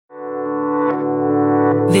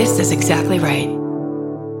This is exactly right.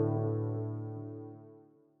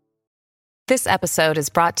 This episode is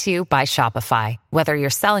brought to you by Shopify. Whether you're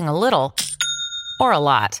selling a little or a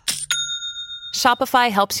lot, Shopify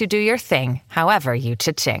helps you do your thing, however you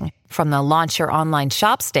cha-ching. From the launch your online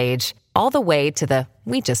shop stage, all the way to the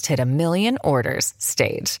we just hit 1 million orders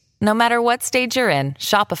stage. No matter what stage you're in,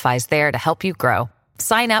 Shopify's there to help you grow.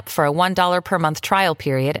 Sign up for a $1 per month trial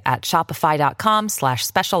period at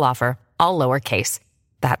shopify.com/special offer, all lowercase.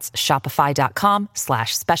 That's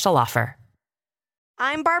shopify.com/special offer.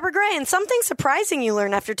 I'm Barbara Gray, and something surprising you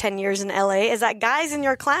learn after 10 years in LA is that guys in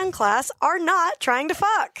your clown class are not trying to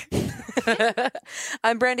fuck.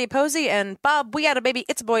 I'm Brandy Posey, and Bob, we had a baby,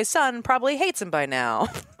 it's a boy's son, probably hates him by now.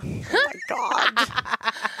 Oh my God.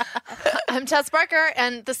 I'm Tess Barker,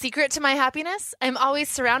 and the secret to my happiness, I'm always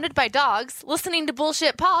surrounded by dogs, listening to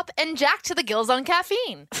bullshit pop, and jacked to the gills on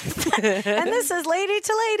caffeine. And this is Lady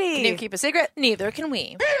to Lady. Can you keep a secret? Neither can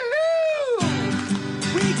we.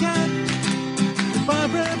 We got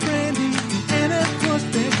Barbara, Brandy, and of course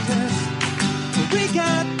Big Tess. We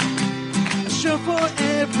got a show for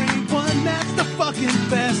everyone that's the fucking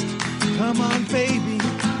best. Come on, baby,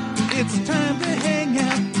 it's time to hang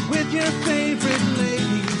out with your favorite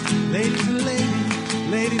ladies. Ladies and ladies,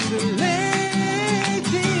 ladies and ladies.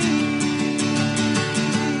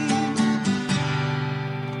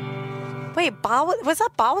 Wait, Bob, was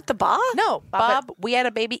that Bob with the Ba? No, Bob, we had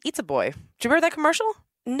a baby, eats a boy. Do you remember that commercial?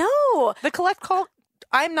 No. The collect call.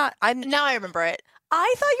 Now I remember it.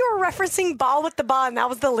 I thought you were referencing Ball with the Ba, and that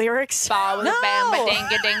was the lyrics. Ball with a bam, ba ding,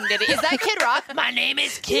 ding, ding. Is that Kid Rock? My name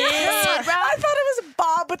is Kid Rock. I thought it was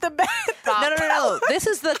Bob with the Ba. No. This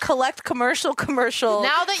is the collect commercial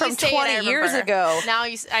now that from you say 20 it, I years remember. ago. Now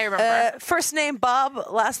I remember. First name Bob,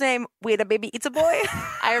 last name we had a baby, eats a boy.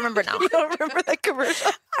 I remember now. You don't remember that commercial?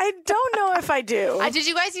 I don't know if I do. Did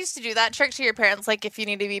you guys used to do that trick to your parents? Like, if you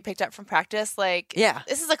need to be picked up from practice, like, yeah,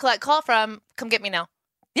 this is a collect call from, come get me now.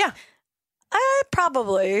 Yeah.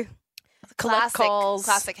 Probably. Collect calls.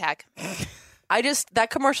 Classic hack. That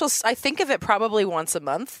commercial, I think of it probably once a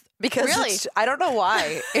month because Really? I don't know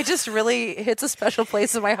why. It just really hits a special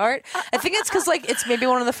place in my heart. I think it's because it's maybe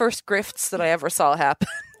one of the first grifts that I ever saw happen.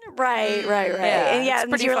 Right. Yeah, And it's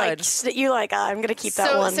pretty you're fun. I'm going to keep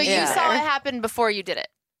that one. So you saw it happen before you did it?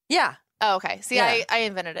 Yeah. Oh, okay. See, Yeah. I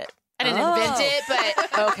invented it. I didn't invent it, but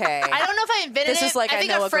Okay. I don't know if I invented This it. is like I I think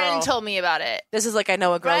know a a friend girl. told me about it. This is like I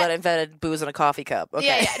know a girl Right. that invented booze in a coffee cup. Okay.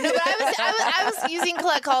 Yeah. No, but I was using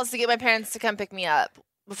collect calls to get my parents to come pick me up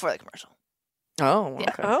before the commercial. Oh,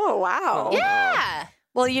 okay. Oh, wow. Yeah.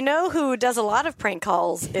 Well, you know who does a lot of prank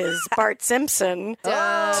calls is Bart Simpson to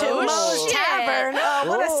Moe's shit. Tavern. Oh,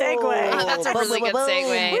 what a segue. That's a really good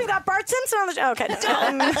segue. We've got Bart Simpson on the show. Okay.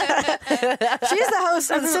 She's the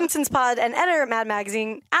host of the Simpsons Pod and editor at Mad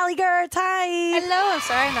Magazine, Allie Goertz. Hi. Hello, I'm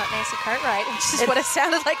sorry I'm not Nancy Cartwright. This is what it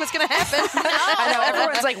sounded like was going to happen. I know.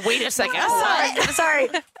 Everyone's like, wait a second. Sorry.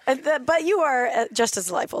 But you are just as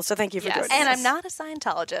delightful, so thank you for joining us. And I'm not a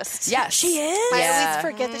Scientologist. Yes. She is? I Yeah.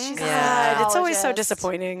 always forget that she's a Yeah. God, it's always so Scientologist.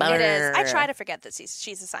 disappointing. It is. I try to forget that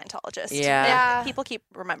she's a Scientologist. Yeah. People keep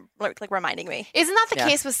reminding me. Isn't that the Yeah.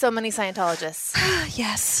 case with so many Scientologists?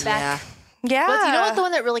 Yes. Yeah. Yeah. But you know what? The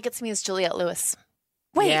one that really gets me is Juliette Lewis.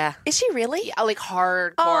 Wait, Yeah. is she really? Yeah, like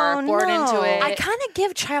hardcore, Oh, born no. into it. I kind of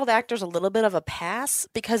give child actors a little bit of a pass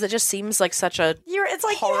because it just seems like such a. It's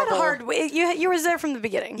like horrible. you had a hard. You were there from the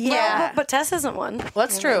beginning. Yeah. Well, but Tess isn't one. Well,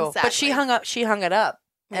 that's true. Exactly. But she hung it up,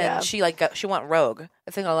 and Yeah. she went rogue.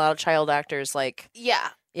 I think a lot of child actors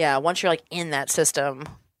yeah. once you're like in that system,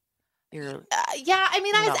 you're Yeah, I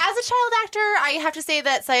mean, as a child actor, I have to say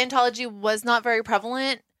that Scientology was not very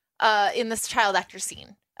prevalent in this child actor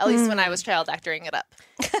scene. At least when I was child actoring it up.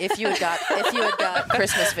 if you had got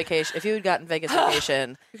Christmas vacation, if you had gotten Vegas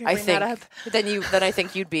vacation, I bring that think then I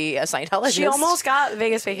think you'd be a Scientologist. She almost got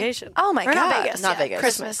Vegas Vacation. Oh my Or God. not Vegas. Not Vegas.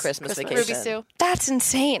 Christmas. Christmas vacation. Ruby Sue. That's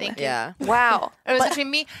insane. Yeah. Wow. It was between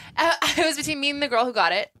me. It was between me and the girl who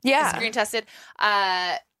got it. Yeah. Screen tested.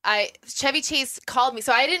 Chevy Chase called me,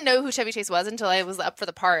 so I didn't know who Chevy Chase was until I was up for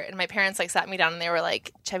the part, and my parents sat me down and they were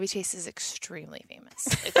like, "Chevy Chase is extremely famous.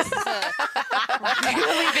 Like, this is a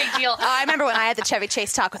really big deal." I remember when I had the Chevy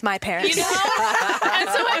Chase talk with my parents. You know? And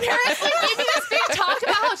so my parents gave me this big talk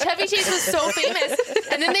about how Chevy Chase was so famous.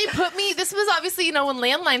 And then they put me, this was obviously, when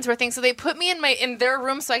landlines were things, so they put me in their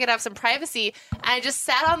room so I could have some privacy. And I just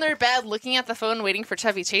sat on their bed looking at the phone waiting for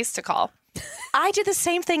Chevy Chase to call. I do the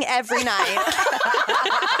same thing every night.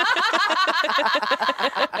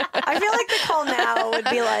 I feel like the call now would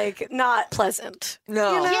be not pleasant.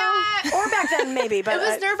 No. You know? Yeah. Or back then maybe, but It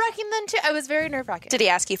was nerve-wracking then too. I was very nerve-wracking. Did he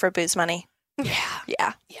ask you for booze money?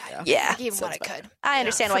 Yeah. I gave him what I could. I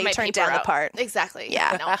understand for why you my turned paper down the route. part. Exactly.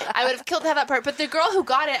 Yeah. No, I would have killed to have that part. But the girl who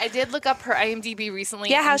got it, I did look up her IMDb recently.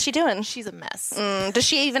 Yeah, and how's she doing? She's a mess. Does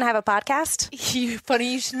she even have a podcast?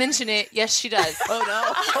 Funny you should mention it. Yes, she does. Oh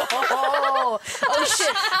no! Oh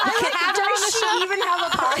shit! Does she even have a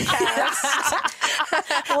podcast?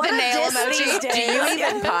 What The a nail diss emoji. these Do days. you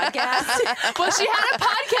even podcast? Well, she had a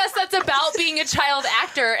podcast that's about being a child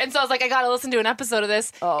actor, and so I was like, I gotta listen to an episode of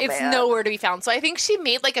this. It's man. nowhere to be found. So I think she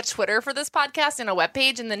made like a Twitter for this podcast and a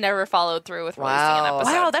webpage, and then never followed through with releasing an Wow.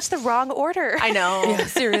 episode. Wow, that's the wrong order. I know.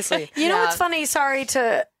 Seriously. You know Yeah. what's funny? Sorry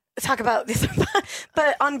to talk about this,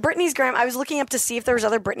 but on Britney's gram, I was looking up to see if there was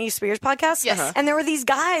other Britney Spears podcasts. Yes. And there were these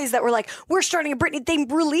guys that were like, we're starting a Britney. They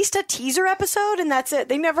released a teaser episode and that's it.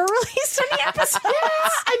 They never released any episodes.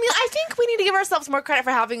 I mean, I think we need to give ourselves more credit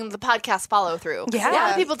for having the podcast follow through. Yeah. A lot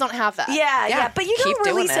of people don't have that. Yeah. But you Keep don't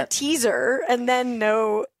doing release a it. teaser and then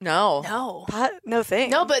no No. thing.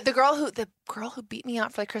 No, but the girl who beat me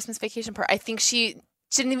out for the Christmas vacation part, I think she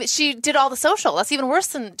did all the social. That's even worse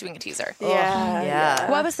than doing a teaser.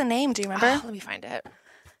 Yeah. What was the name? Do you remember? Let me find it.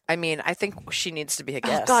 I mean, I think she needs to be a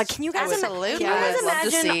guest. Oh God, can you guys, Absolutely. can you guys I would love to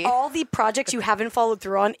imagine see. all the projects you haven't followed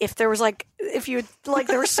through on? If there was if there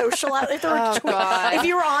were social, if there were if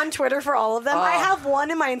you were on Twitter for all of them. I have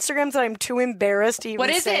one in my Instagrams that I'm too embarrassed to even What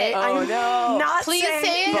is say. it? I'm not Please saying,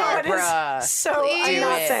 say it. No, it Barbara, is so. please. I'm Do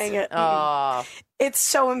not it. saying it. Oh, It's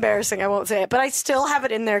so embarrassing. I won't say it, but I still have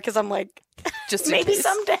it in there because I'm like, just in maybe case.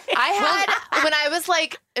 someday. I had when I was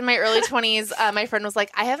like in my early 20s, my friend was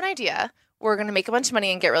like, I have an idea. We're going to make a bunch of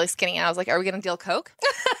money and get really skinny. And I was like, are we going to deal coke?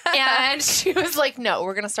 And she was like, no,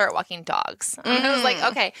 we're going to start walking dogs. And I was like,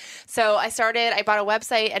 okay. So I bought a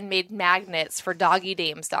website and made magnets for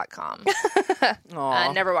doggydames.com.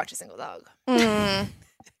 Aw. Never watched a single dog.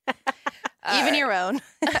 Even your own,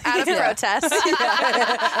 out of protest.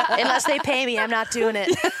 Unless they pay me, I'm not doing it.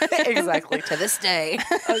 Exactly. To this day.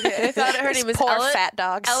 Okay. I thought her name was Poor Ellen, fat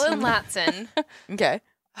dogs. Ellen Latson. Okay.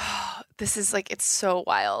 This is like, it's so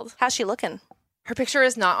wild. How's she looking? Her picture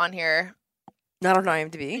is not on here. Not on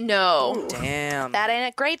IMDb. No. Damn. That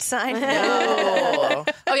ain't a great sign. No.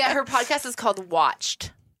 Oh yeah, her podcast is called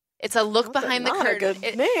Watched. It's a look behind the Not a curtain.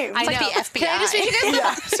 good name. I like know. the FBI. Can I just make you guys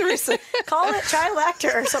Yeah, seriously. Call it child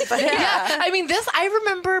actor or something. Yeah. I mean, I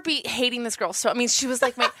remember hating this girl. So, I mean, she was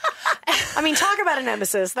like my I mean, talk about a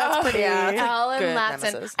nemesis. That's pretty. Ellen good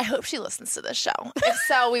Latson. nemesis. I hope she listens to this show. If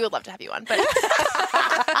so, we would love to have you on. But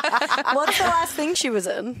What's the last thing she was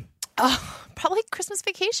in? probably Christmas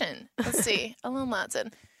Vacation. Let's see. Ellen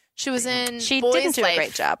Latson. She was in She Boys didn't do a Life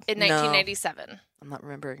great job. in No. 1997. I'm not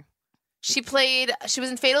remembering. She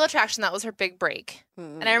was in Fatal Attraction. That was her big break.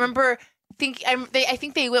 And I remember I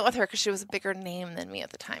think they went with her because she was a bigger name than me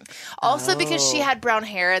at the time. Also because she had brown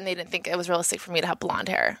hair and they didn't think it was realistic for me to have blonde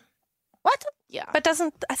hair. What? Yeah. But I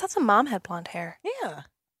thought the mom had blonde hair. Yeah.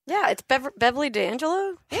 Yeah, it's Beverly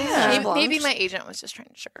D'Angelo. Maybe my agent was just trying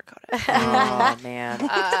to sugarcoat it. Oh, man. Can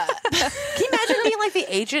you imagine being like the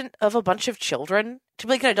agent of a bunch of children? To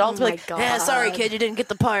be like an adult, Oh to be like, my yeah, God. sorry, kid, you didn't get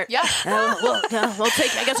the part. Yeah. We'll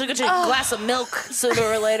take. I guess we'll get you a glass of milk sooner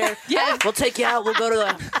or later. Yeah. We'll take you out. We'll go to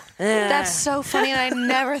the. That's so funny, and I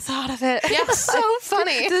never thought of it. Yeah, so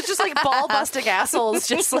funny. They're just like ball busting assholes,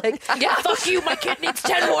 just like, yeah, fuck you. My kid needs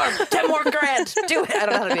 10 more grand. Do it. I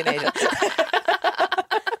don't know how to be an agent.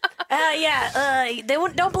 They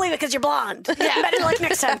don't believe it because you're blonde. Yeah, better luck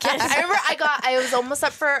next time, kid. I remember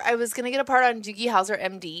I was going to get a part on Doogie Howser,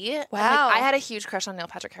 MD. And, Wow. I had a huge crush on Neil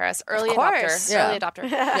Patrick Harris. Early course. adopter.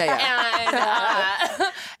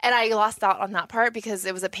 Yeah. And I lost out on that part because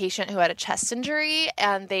it was a patient who had a chest injury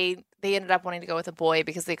and they ended up wanting to go with a boy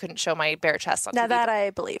because they couldn't show my bare chest on Now TV. that I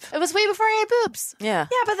believe. It was way before I had boobs. Yeah.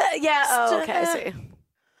 Yeah, but okay, I see.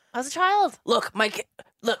 I was a child. Look, my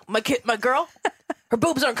girl, her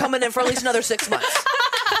boobs aren't coming in for at least another 6 months.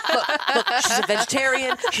 Look, she's a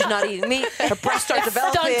vegetarian. She's not eating meat. Her breasts start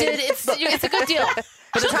developing. Stunted. It's a good deal.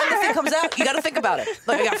 By the time the thing comes out, you got to think about it.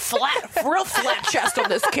 Like, I got real flat chest on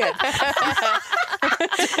this kid. Brandy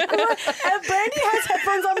has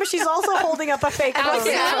headphones on, but she's also holding up a fake phone.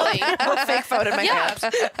 Absolutely. A fake phone in my Yeah. hand.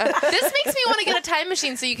 This makes me want to get a time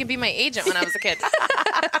machine so you can be my agent when I was a kid.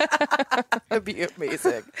 That'd be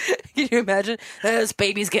amazing. Can you imagine? This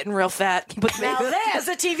baby's getting real fat. But Now there's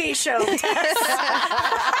a TV show.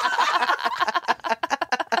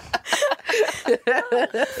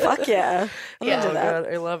 Fuck yeah. I'm into oh, that.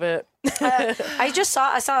 God, I love it. I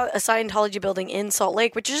saw a Scientology building in Salt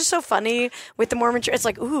Lake, which is just so funny with the Mormon church. It's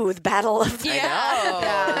like, ooh, the battle of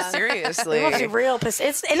I know. Seriously. It must be real pissed.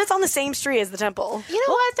 It's on the same street as the temple. You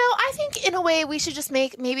know what, though? I think, in a way, we should just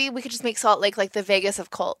maybe we could just make Salt Lake like the Vegas of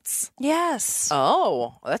cults. Yes.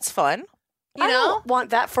 Oh, that's fun. You know? don't want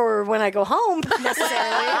that for when I go home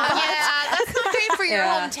necessarily. Yeah, that's not great for your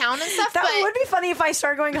hometown and stuff. That but would be funny if I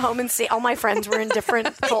started going home and see all my friends were in different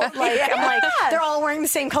I'm like they're all wearing the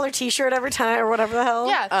same color T-shirt every time or whatever the hell.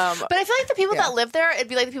 yeah. But I feel like the people that live there, it'd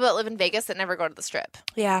be like the people that live in Vegas that never go to the Strip.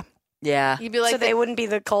 Yeah. Yeah. You'd be like, So they wouldn't be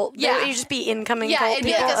the cult. Yeah. You'd just be incoming yeah, cult it'd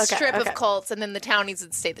be people. like a Okay, strip okay. of cults, and then the townies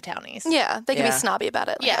would stay the townies. Yeah. They can Yeah. be snobby about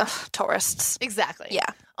it. Like, Yeah. ugh, tourists. Exactly. Yeah.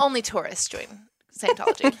 Only tourists join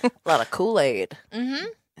Scientology. A lot of Kool-Aid.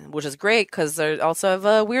 Which is great because they also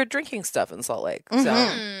have weird drinking stuff in Salt Lake.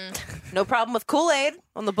 So no problem with Kool-Aid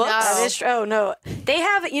on the books. That is true. Oh no, they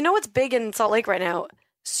have. You know what's big in Salt Lake right now?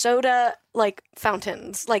 Soda like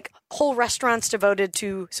fountains, like whole restaurants devoted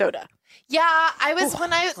to soda. Yeah, I was the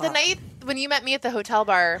night when you met me at the hotel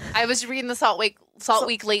bar. I was reading the Salt Lake Salt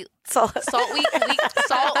Lake Lake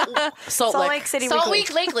City Salt Weekly.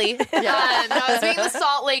 Week Lately. No, I was reading the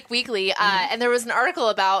Salt Lake Weekly, and there was an article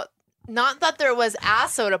about not that there was a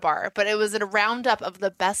soda bar, but it was a roundup of the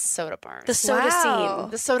best soda bars. The soda Wow.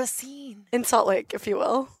 The soda scene. in Salt Lake, if you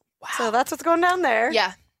will. Wow. So that's what's going down there.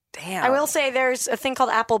 Yeah, Damn. I will say there's a thing called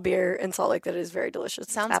apple beer in Salt Lake that is very delicious.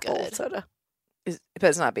 It's Sounds apple good. soda. But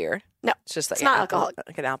it's not beer. No, It's just like it's not apple, alcoholic.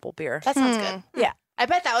 like an apple beer. that sounds good. Yeah. I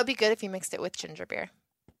bet that would be good if you mixed it with ginger beer.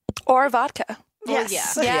 Or vodka. Well,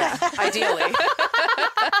 Yes. yeah. Ideally.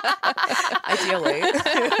 Ideally.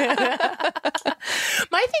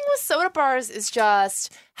 My thing with soda bars is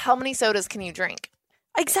just how many sodas can you drink?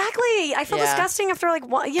 Exactly. I feel Yeah. disgusting after like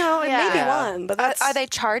one. You know, Yeah. maybe one, but that's Are they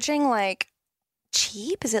charging like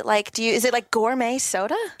cheap? Is it like is it like gourmet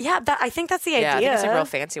soda? Yeah, I think that's the Yeah, I idea. think it's like real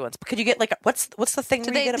fancy ones. But could you get like what's the thing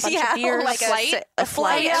where you get a bunch of beers? like Flight? a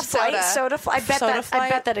flight yeah, of soda. soda. I bet Soda that. I flight?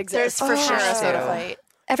 bet that There's exists. for sure a soda Ew. flight.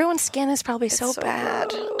 Everyone's skin is probably so so bad.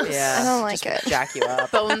 gross. Yeah, I don't like just it. Jack you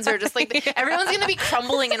up. Bones are just like everyone's gonna be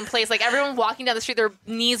crumbling in place. Like everyone walking down the street, their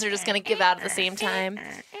knees are just gonna give out at the same time.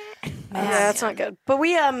 Yeah, that's not good. But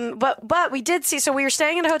we but we did see. So we were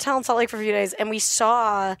staying in a hotel in Salt Lake for a few days, and we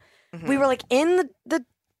saw. We were like in the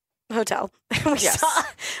hotel. And we Yes. saw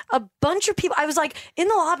a bunch of people. I was like in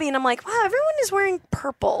the lobby, and I'm like, wow, everyone is wearing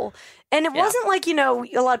purple. And it wasn't like, you know,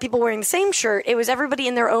 a lot of people wearing the same shirt. It was everybody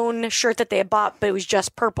in their own shirt that they had bought, but it was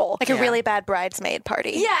just purple. Like a really bad bridesmaid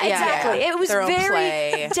party. Yeah, exactly. Yeah. It was Their own very,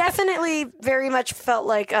 play. definitely very much felt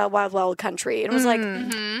like a Wild Wild Country. And it was like,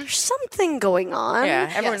 there's something going on.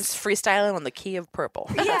 Yeah, everyone's freestyling on the key of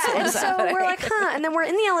purple. Yeah, and so we're like, huh. And then we're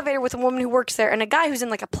in the elevator with a woman who works there and a guy who's in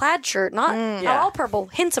like a plaid shirt, not all purple,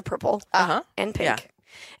 hints of purple and pink. Yeah.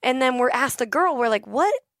 And then we're asked the girl, we're like,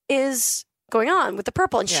 what is going on with the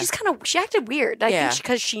purple? And she acted weird. I think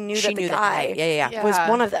because she knew that the guy Yeah. was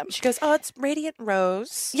one of them. She goes, "Oh, it's Radiant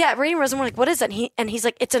Rose." Yeah, Rainy Rose. And we're like, what is that? And he's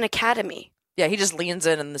like, it's an academy. Yeah, he just leans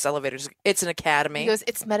in this elevator. It's an academy. He goes,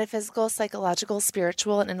 it's metaphysical, psychological,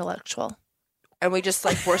 spiritual, and intellectual. And we just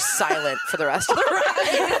were silent for the rest of the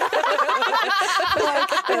ride.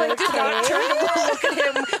 We did not turn to look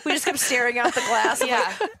at him. We just kept staring out the glass.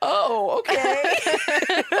 Yeah. Oh, okay.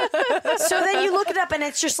 So then you look it up, and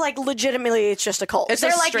it's just like legitimately, it's just a cult. It's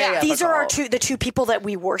They're a like, straight up these a are cult. the two people that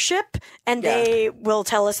we worship, and they will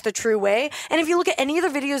tell us the true way. And if you look at any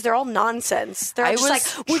of their videos, they're all nonsense. They're I just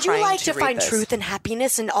was like, would you trying like to to read find this. truth and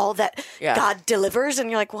happiness and all that Yeah. God delivers? And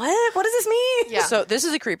you're like, what? What does this mean? Yeah. So this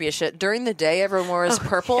is the creepiest shit. During the day, everyone wears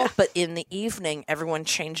purple, but in the evening, everyone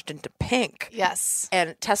changed into pink. Yes.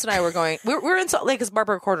 And Tess and I were going. We're in Salt Lake because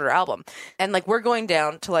Barbara recorded her album, and like we're going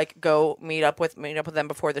down to like go meet up with them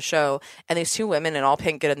before the show. And these two women in all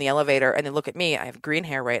pink get in the elevator, and they look at me. I have green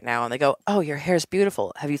hair right now, and they go, "Oh, your hair's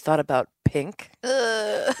beautiful. Have you thought about pink?"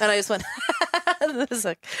 And I just went, "This is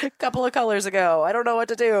a couple of colors ago. I don't know what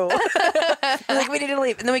to do." Like we need to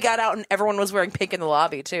leave, and then we got out, and everyone was wearing pink in the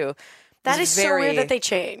lobby too. That is so weird that they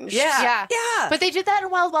changed. Yeah. Yeah. But they did that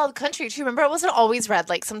in Wild Wild Country too. Remember, it wasn't always red.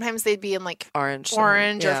 Like sometimes they'd be in like Orange or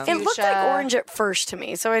yeah. It looked like fuchsia. orange at first to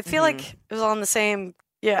me, so I feel like it was on the same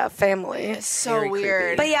family. It's so Very weird.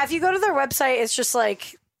 creepy. But yeah, if you go to their website, it's just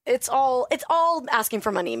like it's all asking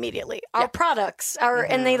for money immediately. Our products are,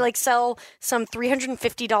 and they like sell some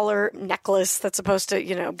 $350 necklace that's supposed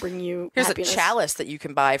to bring you. Here's happiness. a chalice that you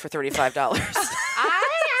can buy for $35.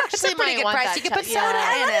 I actually pretty might good want price. that. You can put yeah.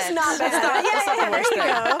 soda in it. It's not bad. It's not the worst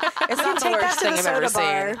thing. It's not the take that worst to thing the I've ever soda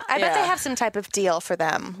bar. seen. I bet they have some type of deal for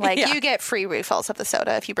them. Like Yeah. you get free refills of the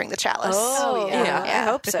soda if you bring the chalice. Oh, yeah. I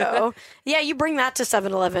hope so. Yeah, you bring that to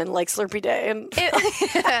 7-Eleven like Slurpee Day, and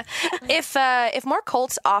If more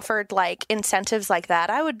cults offered like incentives like that,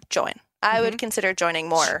 I would join. I would consider joining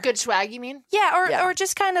more. Good swag, you mean? Yeah, or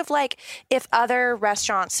just kind of like if other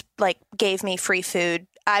restaurants like gave me free food,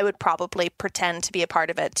 I would probably pretend to be a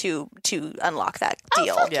part of it to unlock that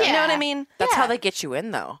deal. fuck You know what I yeah. mean? That's how they get you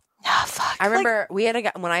in, though. Oh, fuck. I remember we had a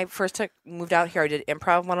guy when I first moved out here. I did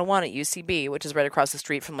Improv 101 at UCB, which is right across the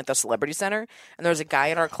street from like the Celebrity Center. And there was a guy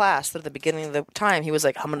in our class that at the beginning of the time he was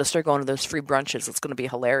like, "I'm going to start going to those free brunches. It's going to be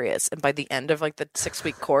hilarious." And by the end of like the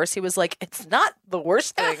 6-week course, he was like, "It's not the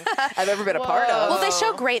worst thing I've ever been a part of." Well, they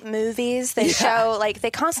show great movies. They show like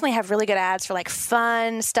they constantly have really good ads for like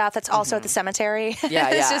fun stuff that's also at the cemetery. Yeah,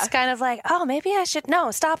 It's yeah. just kind of like, oh, maybe I should.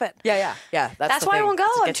 No, stop it. Yeah. That's the why I thing. won't go.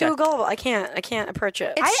 It's a I'm get too ya. gullible. I can't approach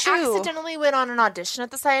it. I true. accidentally went on an audition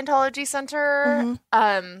at the Scientology Center.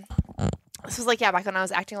 This was like back when I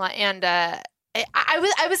was acting a lot, and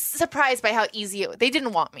I was surprised by how easy they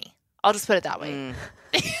didn't want me. I'll just put it that way.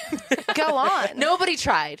 Go on. Nobody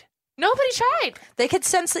tried. They could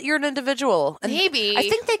sense that you're an individual. And Maybe. I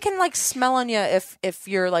think they can like smell on you if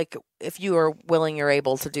you're like if you are willing, you're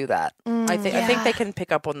able to do that. I think they can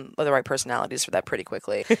pick up on the right personalities for that pretty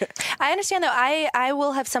quickly. I understand though. I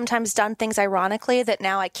will have sometimes done things ironically that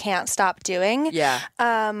now I can't stop doing. Yeah.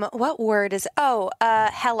 What word is?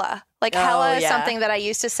 Hella. Like hella is yeah. something that I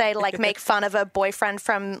used to say to like make fun of a boyfriend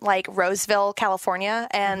from like Roseville, California,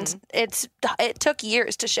 and it took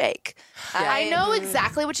years to shake. I know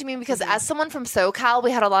exactly what you mean because as someone from SoCal, we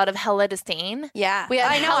had a lot of hella disdain. Yeah, we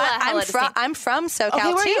had I know. hella disdain. I'm from SoCal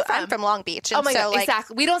Okay, where are too. you from? I'm from Long Beach. And Oh my god, like,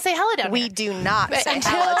 exactly. We don't say hella down we here. do not say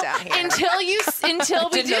hella down here. Until we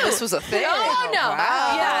Didn't do. know this was a thing. Oh no.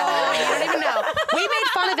 Wow. Yeah, you don't even know. We made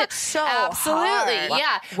fun of it so Absolutely. hard.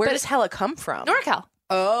 Yeah. Where does hella come from? NorCal.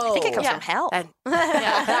 Oh, I think it comes Yeah. from hell. And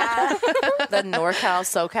the NorCal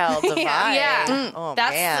SoCal divide. Yeah. Oh,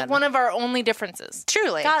 That's man. one of our only differences.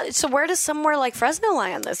 Truly. God, so where does somewhere like Fresno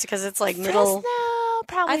lie on this? Because it's like middle. Fresno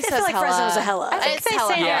probably I feel says like hella. Fresno's a hella. I think It's they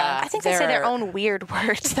hella. say Yeah. I think they say their They're- own weird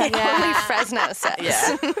words that Yeah. only Fresno says.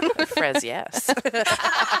 Yeah. Frez, yes.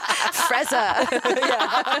 Frezza.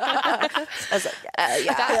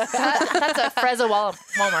 That's a Fresno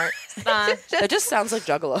Walmart. That just sounds like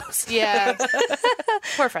juggalos. Yeah.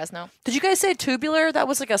 Poor Fresno. Did you guys say tubular? That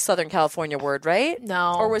was like a Southern California word, right?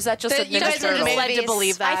 No. Or was that just a You guys were ministerial? misled to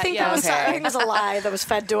believe that. I think yeah. that was I think it was a lie that was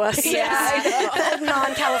fed to us.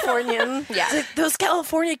 Non-Californian. Yeah. Those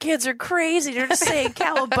California kids are crazy. They're just saying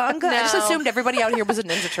cowabunga. I just No. assumed everybody out here was a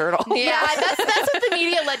Ninja Turtle. Yeah, that's what the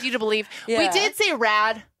media led you to believe. We Yeah. did say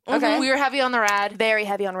rad. Okay. We were heavy on the rad. Very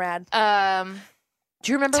heavy on rad.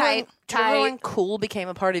 Do you remember Tight. when cool became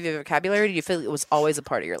a part of your vocabulary? Do you feel it was always a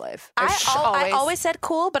part of your life? I always said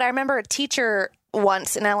cool, but I remember a teacher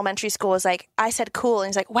once in elementary school was like, I said cool, and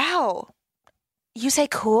he's like, wow, you say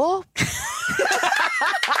cool?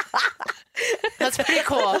 That's pretty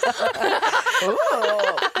cool.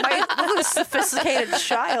 Oh, my little sophisticated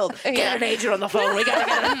child. Get an agent on the phone. We gotta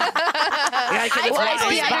get him.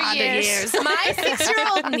 My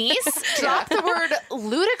 6-year-old niece dropped the word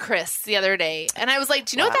ludicrous the other day, and I was like,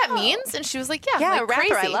 "Do you know what that means?" And she was like, "Yeah, Yeah, like a rapper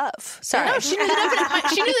crazy. I love. Sorry. No, she knew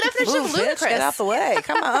the definition Move, of bitch, ludicrous. get out the way.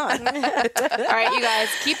 Come on. All right, you guys,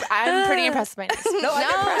 I'm pretty impressed by niece. No,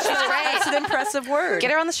 that's an impressive word. Get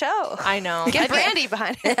her on the show. I know. Get Brandy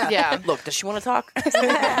behind it. Yeah. Look, does she want to talk? I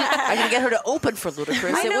can get her to open for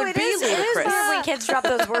ludicrous. I know it would be it is ludicrous. weird when kids drop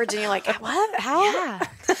those words and you're like, what? How? Yeah.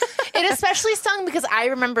 It especially stung because I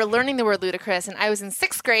remember learning the word ludicrous, and I was in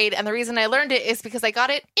 6th grade, and the reason I learned it is because I got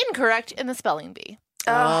it incorrect in the spelling bee.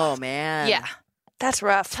 Oh man. Yeah. That's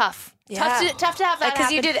rough. Tough. Yeah. Tough to have that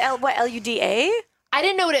Because you happen. did Luda? I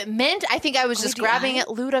didn't know what it meant. I think I was just grabbing it.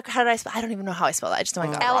 Ludic. How did I spell? I don't even know how I spell that. I just know I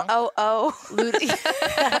got it wrong. LOO. LODUH.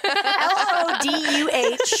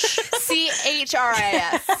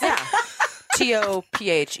 CHRIS. Yeah.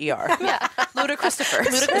 TOPHER. Yeah. Ludichristopher.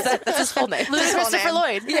 That's his full name. Christopher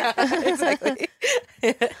Lloyd. Yeah, exactly.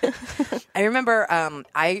 I remember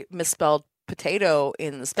I misspelled potato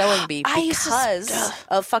in the spelling bee because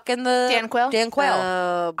of fucking the Dan Quayle? Dan Quayle.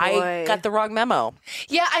 Oh, boy. I got the wrong memo.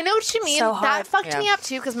 Yeah, I know what you mean. So That hard. fucked me up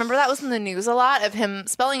too, because remember that was in the news a lot of him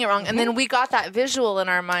spelling it wrong, and then we got that visual in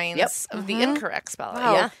our minds of the incorrect spelling.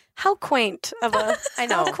 Wow. Yeah. How quaint of a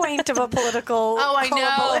how quaint of a political. Oh, I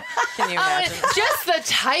know. Can you imagine? Just the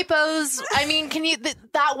typos. I mean, can you?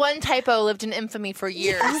 That one typo lived in infamy for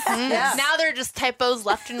years. Yeah. Now they're just typos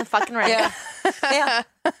left and fucking right. Yeah. Yeah.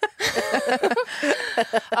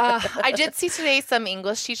 I did see today some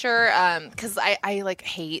English teacher because I like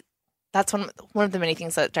hate. That's one of the many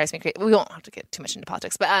things that drives me crazy. We won't have to get too much into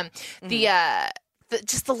politics, but the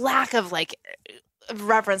just the lack of like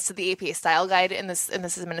reference to the APA style guide in this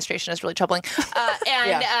administration is really troubling.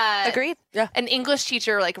 Agreed. Yeah. An English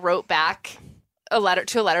teacher like wrote back a letter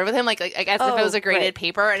with him, like as if it was a graded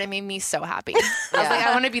paper, and it made me so happy. I was like,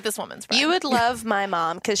 I want to be this woman's friend. You would love my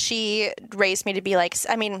mom because she raised me to be like,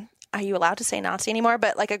 I mean, are you allowed to say Nazi anymore?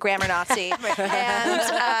 But like a grammar Nazi.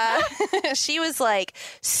 And she was like,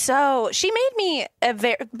 she made me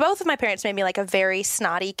both of my parents made me like a very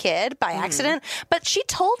snotty kid by accident. But she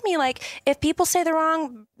told me like, if people say the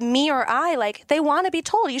wrong me or I, like they want to be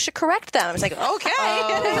told, you should correct them. I was like, okay.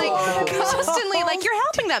 Like constantly like, you're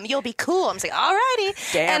helping them. You'll be cool. I'm like,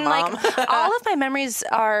 alrighty. Damn, and Mom. like all of my memories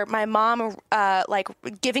are my mom like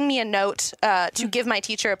giving me a note to give my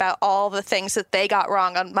teacher about all the things that they got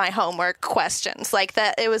wrong on my homework questions. Like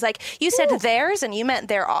that it was like, you said theirs and you meant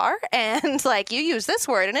there are, and like you use this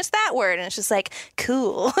word and it's that word, and it's just like,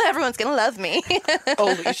 cool. Everyone's gonna love me.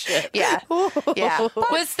 Holy shit. Yeah. Yeah.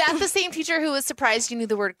 Was that the same teacher who was surprised you knew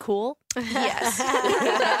the word cool? Yes.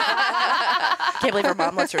 Can't believe her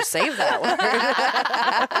mom lets her save that word.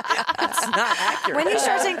 It's not accurate. When you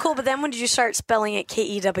start saying cool, but then when did you start spelling it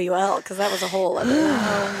Kewl? Because that was a whole other.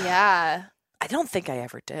 Oh, yeah. I don't think I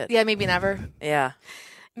ever did. Yeah, maybe never. Yeah.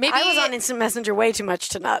 Maybe I was on Instant Messenger way too much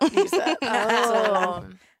to not use that. Oh.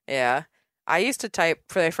 Yeah. I used to type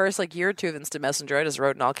for the first like year or two of Instant Messenger. I just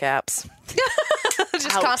wrote in all caps. Just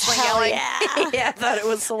constantly Hell yelling. yeah. Yeah, I thought it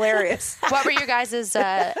was hilarious. What were your guys'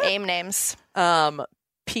 AIM names?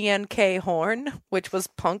 PNK Horn, which was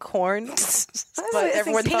punk horn, but it's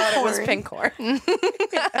everyone pink thought it was horn. pink horn. And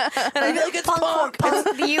I'd be like, it's punk.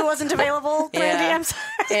 The U wasn't available, Brandy. Yeah. I'm sorry.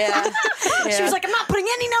 Yeah. She was like, I'm not putting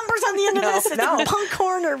any numbers on the end of No, this. It's no. punk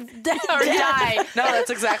horn or Or die. No,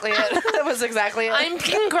 that's exactly it. That was exactly it. I'm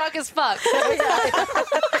king crook as fuck.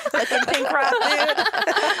 fucking pink rock, dude.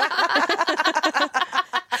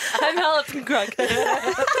 I'm hella pink crook.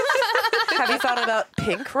 Have you thought about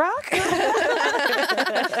pink rock?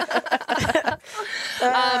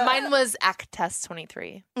 Mine was Actest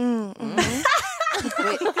 23. Act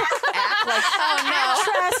like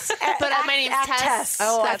Tress. But my name's Tess.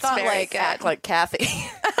 oh, I That's thought very like good. act like Kathy.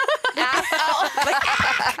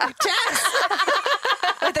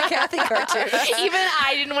 Like the Kathy cartoon. Even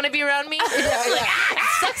I didn't want to be around me.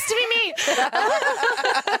 Sucks to be me. What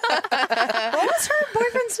was her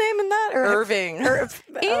boyfriend's name in that? Or Irving. Ew.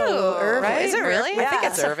 Irving. Right? Is it really? I think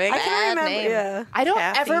it's Irving. I can't Bad remember. name. Yeah. I don't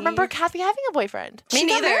Kathy. ever remember Kathy having a boyfriend. She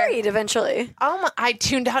got married eventually. Oh my, I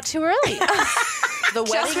tuned out too early. The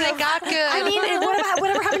Just wedding when it of- got good. I mean,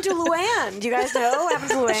 whatever happened to Luann? Do you guys know what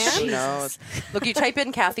happened to Luann? Who knows? Look, you type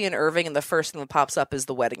in Kathy and Irving, and the first thing that pops up is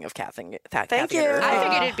the wedding of Kathy. Thank Kathy you. and Irving. I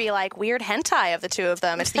figured it'd be like weird hentai of the two of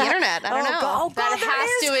them. It's the internet. I don't know. God, That there has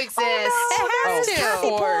is. to exist. Oh, no, has there's to. Kathy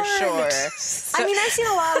for porn. sure. I mean, I've seen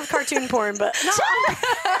a lot of cartoon porn, but not on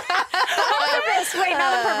purpose. Wait,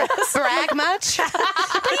 not on purpose. Brag much?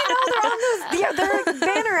 But you know, they're on those. They're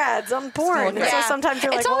banner ads on porn, and so Yeah. sometimes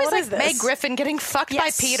you're It's like, well, always what like is this? Meg Griffin getting fucked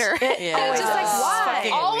Yes. by Peter. Yeah. Always Just like, is. why?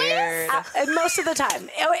 Fucking Always? weird. Most of the time,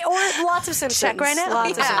 or lots of Simpsons. Check right now.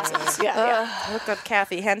 Lots Yeah. of Simpsons. Yeah. I looked up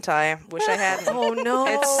Kathy hentai. Wish I hadn't. Oh no.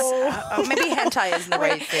 It's maybe hentai isn't the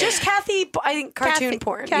right thing. Just Kathy. I think cartoon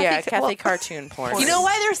porn. yeah, Kathy cartoon porn. You know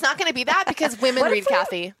why there's not going to be that? Because women What read if we-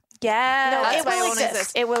 Kathy. Yeah. No, That's it why it will won't exist.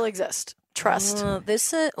 exist. It will exist. Trust. This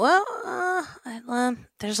there's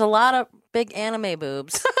a lot of big anime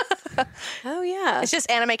boobs. Oh yeah. It's just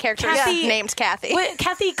anime characters Kathy- named Kathy. Wait,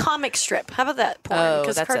 Kathy comic strip. How about that porn? Oh,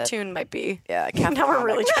 Because that's it. cartoon might be. Yeah, Kathy Now we're comic.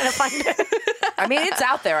 really trying to find it. I mean, it's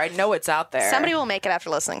out there. I know it's out there. Somebody will make it after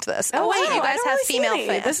listening to this. Oh, wait, wow, you I guys don't have really see female any.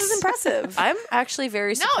 fans. This is impressive. I'm actually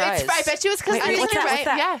very No, surprised. I bet you it's because Wait, they're what's you're that? right. What's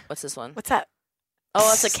that? Yeah. What's this one? What's that? Oh,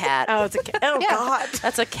 it's a cat. Oh, it's a cat. Oh God.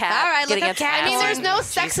 That's a cat. All right, getting look up its cat. I mean, ass there's eaten. no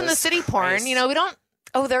Sex in the Jesus City porn. Christ. You know, we don't.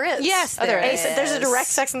 Oh, there is. Yes, oh, there is. There's a is. direct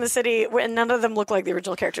Sex in the City, and none of them look like the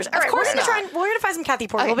original characters. All right, course we're gonna not. try. We're gonna find some Kathy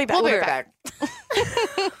porn. Okay, We'll be back. we'll be We'll right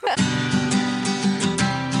back.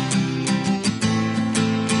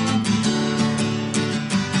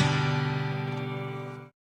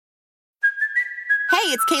 Hey,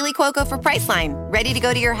 it's Kaylee Cuoco for Priceline. Ready to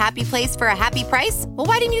go to your happy place for a happy price? Well,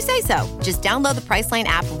 why didn't you say so? Just download the Priceline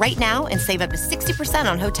app right now and save up to 60%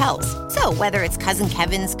 on hotels. So whether it's Cousin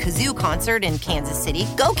Kevin's Kazoo Concert in Kansas City,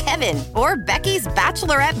 go Kevin, or Becky's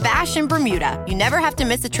Bachelorette Bash in Bermuda, you never have to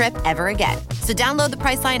miss a trip ever again. So download the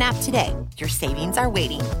Priceline app today. Your savings are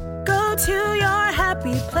waiting. Go to your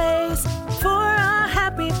happy place for a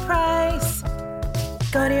happy price.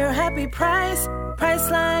 Go to your happy price,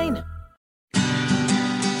 Priceline.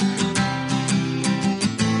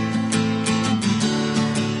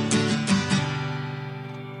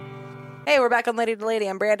 Hey, we're back on Lady to Lady.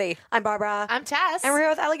 I'm Brandy. I'm Barbara. I'm Tess. And we're here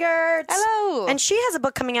with Allie Goertz. Hello. And she has a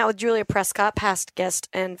book coming out with Julia Prescott, past guest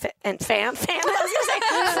and fan. I was going to say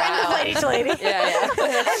friend of Lady to Lady. Yeah.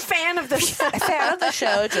 And fan of the show. Fan of the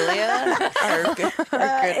show, Julia.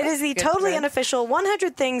 It is the totally unofficial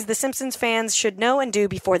 100 things the Simpsons fans should know and do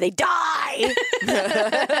before they die.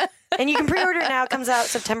 And you can pre-order it now. It comes out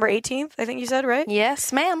September 18th, I think you said, right?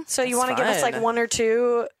 Yes, ma'am. So you want to give us like one or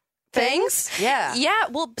two things? Yeah. Yeah.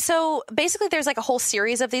 Well, so basically, there's like a whole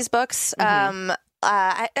series of these books.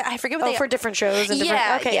 I forget what they for different shows. And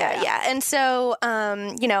different, yeah. And so,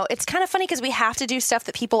 it's kind of funny because we have to do stuff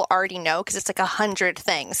that people already know because it's like 100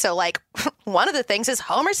 things. So, like, one of the things is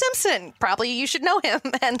Homer Simpson. Probably you should know him.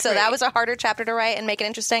 And so that was a harder chapter to write and make it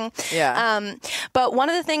interesting. Yeah. But one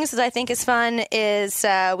of the things that I think is fun is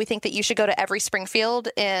we think that you should go to every Springfield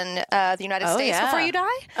in the United States before you die.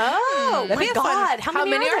 Oh, my God. How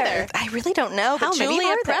many are there? I really don't know. But many Julia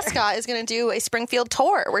are there? Prescott is going to do a Springfield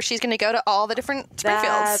tour where she's going to go to all the different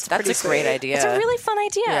Springfields. That's a great idea. It's a really fun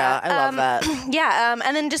idea. Yeah, I love that. Yeah,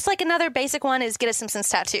 and then just like another basic one is get a Simpsons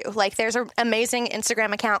tattoo. Like there's an amazing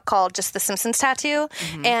Instagram account called just the Simpsons tattoo,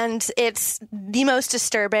 and it's the most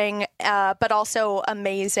disturbing but also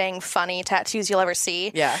amazing, funny tattoos you'll ever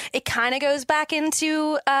see. Yeah. It kind of goes back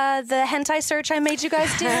into the hentai search I made you guys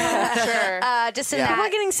do. Sure. Just in People are that.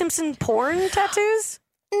 getting Simpson porn tattoos?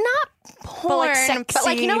 Not porn, but like,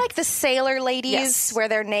 sexy. like the sailor ladies Yes. where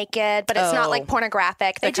they're naked, but it's not like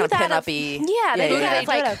pornographic. They Like do kind of that. pin-uppy. They do that yeah. of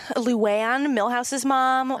like Luann, Millhouse's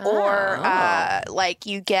mom, or like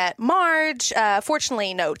you get Marge.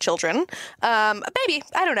 Fortunately, no children. Maybe,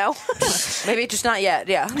 I don't know. Maybe just not yet.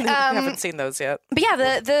 Yeah. I haven't seen those yet. But yeah,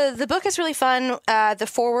 the book is really fun. The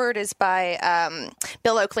foreword is by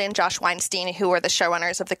Bill Oakley and Josh Weinstein, who are the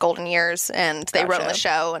showrunners of The Golden Years, and they wrote the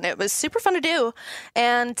show, and it was super fun to do.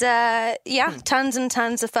 And tons and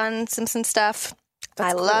tons of fun Simpsons stuff.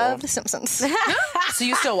 I love The Simpsons. So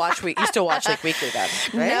you still watch like weekly then,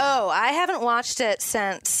 right? No, I haven't watched it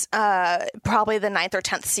since probably the 9th or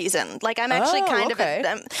 10th season. Like I'm actually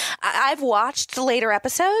I've watched the later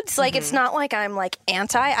episodes. Like it's not like I'm like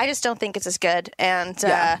anti. I just don't think it's as good. And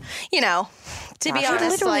to be I honest,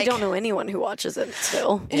 literally like, don't know anyone who watches it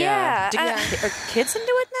still. Yeah. Are kids into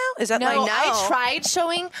it now? Is that No, like I tried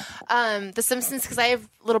showing The Simpsons because I have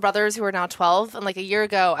little brothers who are now 12, and like a year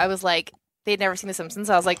ago, I was like, they'd never seen The Simpsons,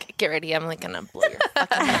 so I was like, get ready, I'm like gonna blow your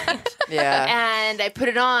fucking mind. Yeah. And I put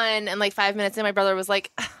it on, and like 5 minutes in, my brother was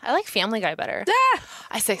like, I like Family Guy better.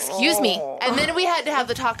 I said, excuse me. And then we had to have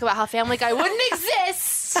the talk about how Family Guy wouldn't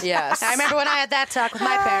exist. Yes. I remember when I had that talk with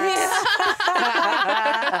my parents.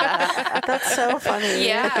 That's so funny.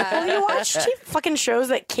 Yeah. Have you watched fucking shows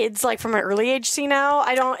that kids like from an early age see now?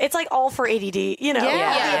 I don't. It's like all for ADD. You know,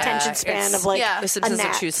 Yeah. the attention span It's- of like yeah. The a Simpsons are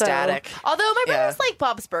gnat, too so- static. Although my brother's like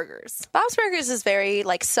Bob's Burgers. Bob's Burgers is very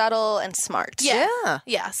like subtle and smart. Yeah.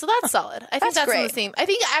 Yeah, so that's solid. I think That's that's in the great. same. I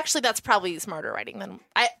think actually that's probably smarter writing than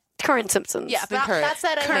Current Simpsons. Yeah, but current- that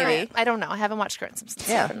said, current. I don't know. I haven't watched Current Simpsons.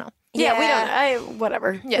 So Yeah. I don't know. Yeah, we don't.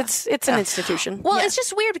 Whatever. Yeah. It's an institution. Well, it's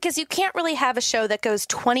just weird because you can't really have a show that goes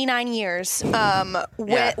 29 years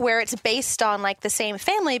where it's based on like the same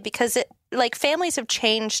family because like families have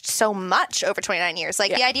changed so much over 29 years.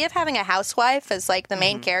 Like the idea of having a housewife as like the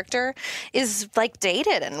main character is like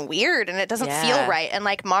dated and weird and it doesn't feel right. And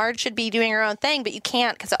like Marge should be doing her own thing, but you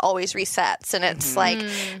can't because it always resets. And it's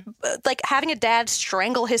like having a dad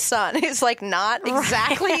strangle his son is like not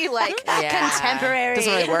exactly like contemporary.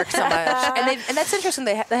 Doesn't really work so much. And that's interesting.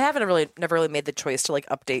 They haven't never really made the choice to like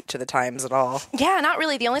update to the times at all. Yeah, not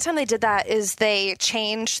really. The only time they did that is they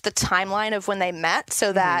changed the timeline of when they met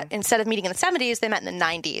so that instead of meeting in the 70s, they met in the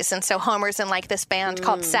 90s. And so Homer's in like this band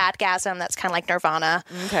called Sadgasm that's kind of like Nirvana.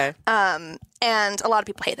 Okay. And a lot of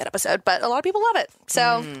people hate that episode, but a lot of people love it.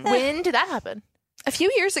 So When did that happen? a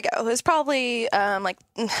few years ago, it was probably God,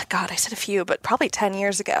 I said a few, but probably 10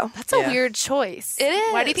 years ago. That's a weird choice. It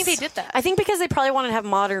is. Why do you think they did that? I think because they probably wanted to have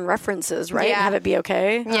modern references, right? Yeah. And have it be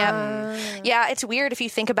okay. Yeah. Yeah, it's weird if you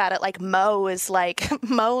think about it. Like Mo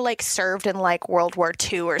served in like World War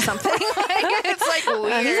II or something. It's like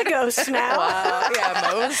weird. He's a ghost now. Yeah,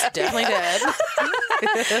 Mo's definitely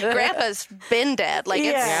dead. Grandpa's been dead. Like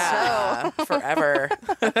it's Yeah, forever.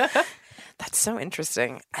 That's so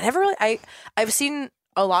interesting. I've seen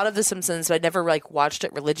a lot of The Simpsons, but I never like watched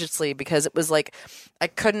it religiously because it was like I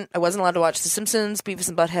wasn't allowed to watch The Simpsons, Beavis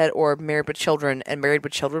and Butthead, or Married with Children, and Married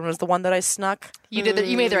with Children was the one that I snuck. You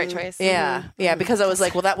made the right choice. Yeah, yeah, because I was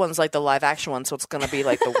like, well, that one's like the live action one, so it's gonna be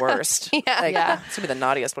like the worst. It's gonna be the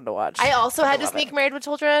naughtiest one to watch. I also had to sneak Married with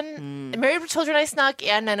Children. Married with Children I snuck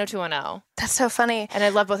and 90210. That's so funny. And I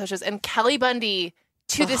love both those shows. And Kelly Bundy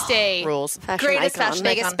to this day, Rules. greatest fashion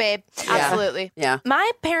Biggest icon. babe. Absolutely. Yeah. My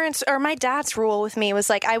parents or my dad's rule with me was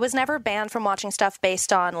like I was never banned from watching stuff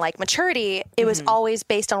based on like maturity. It was always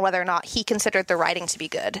based on whether or not he considered the writing to be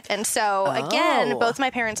good. And so again, both my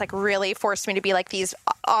parents like really forced me to be like these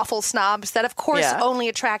awful snobs that of course only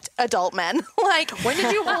attract adult men. Like When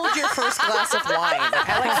did you hold your first glass of wine?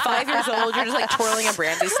 At like 5 years old, you're just like twirling a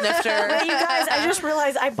brandy snifter. Wait, you guys, I just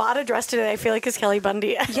realized I bought a dress today. I feel like it's Kelly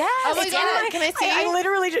Bundy. yeah, Oh my god! Can I see? I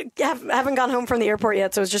literally haven't gone home from the airport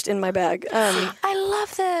yet, so it's just in my bag. I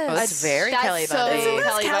love this. Oh, that's very That's Kelly so Bundy.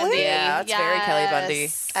 Kelly Bundy. Yeah, it's very Kelly Bundy.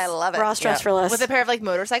 Yes. I love it. Ross dress for less. With a pair of like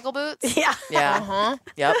motorcycle boots. yeah. Yeah.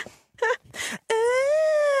 Yep.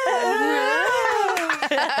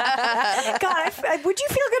 God, would you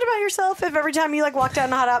feel good about yourself if every time you like walked out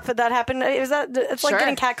in a hot outfit that happened? Is that it's like Sure.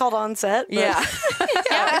 getting catcalled on set? But,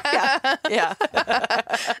 Yeah.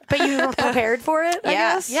 but you were prepared for it. I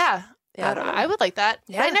Yeah. guess? Yeah. I don't know. I would like that.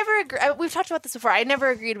 Yeah. I never agree. We've talked about this before. I never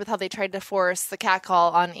agreed with how they tried to force the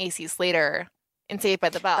catcall on AC Slater in Saved by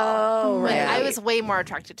the Bell. Oh, Like, right. I was way more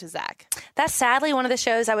attracted to Zach. That's sadly one of the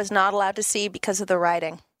shows I was not allowed to see because of the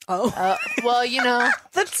writing. Well, you know,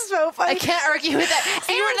 That's so funny. I can't argue with that.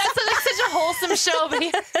 That's like such a wholesome show, but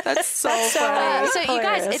That's so That's so funny. So you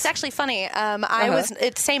guys, hilarious. it's actually funny.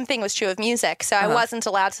 Same thing was true of music. So I wasn't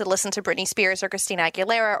allowed to listen to Britney Spears or Christina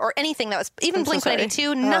Aguilera or anything that was even Blink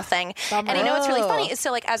 182, nothing. And I know it's really funny.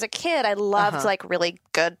 So like as a kid, I loved like really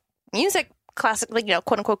good music, classic, like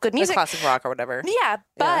quote unquote good music. Classic rock or whatever. Yeah,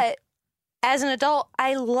 but as an adult,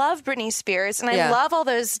 I love Britney Spears and I love all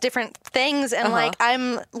those different things. And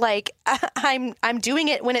I'm doing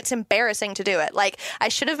it when it's embarrassing to do it. Like I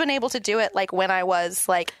should have been able to do it like when I was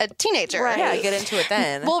like a teenager. Right. Yeah, get into it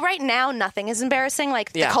then. Well, right now, nothing is embarrassing.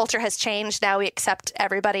 Like the culture has changed. Now we accept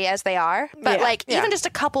everybody as they are. But even just a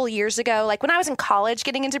couple years ago, like when I was in college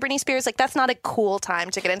getting into Britney Spears, like that's not a cool time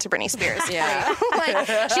to get into Britney Spears. Yeah. Like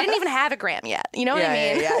she didn't even have a gram yet. You know what I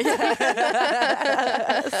mean? Yeah.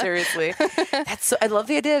 Seriously. That's so, I love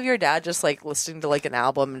the idea of your dad just like listening to like an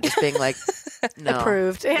album and just being like, no.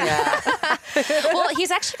 Approved. Yeah. Well,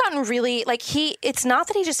 he's actually gotten really like it's not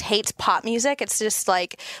that he just hates pop music. It's just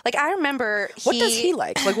like I remember What does he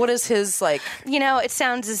like? Like, what is his like? it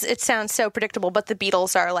sounds so predictable, but the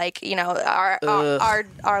Beatles are like,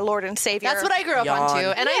 our Lord and Savior. that's what I grew up on too.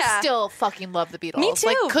 And I still fucking love the Beatles. Me too.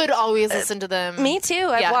 Like, could always listen to them. Me too.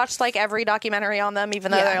 I've watched like every documentary on them,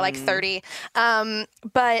 even though they're like 30.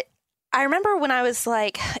 But I remember when I was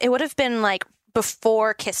like, it would have been like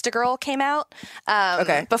before Kissed a Girl came out,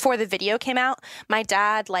 before the video came out, my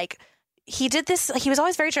dad, like, he did this, he was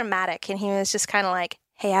always very dramatic, and he was just kind of like,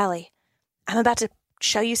 hey, Allie, I'm about to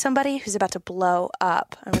show you somebody who's about to blow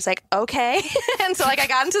up. I was like, okay. And so, like, I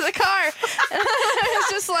got into the car, and I was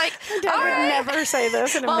just like, Dad would never say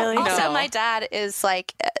this in a million also, years. my dad is,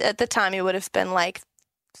 like, at the time, he would have been, like,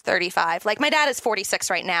 35. Like my dad is 46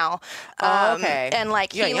 right now. Okay. And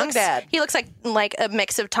like You got a young dad. He looks like a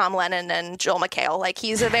mix of Tom Lennon and Joel McHale. Like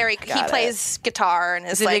he's a very he plays guitar and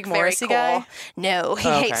is he a like big very Morrissey cool. guy? No, he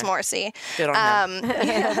hates Morrissey. Good on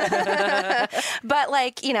him. But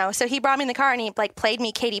like, so he brought me in the car and he like played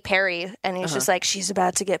me Katy Perry and he was just like, she's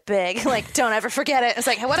about to get big. Like, don't ever forget it. It's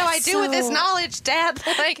like, what do I do with this knowledge, Dad?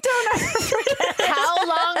 Like, don't ever forget it. How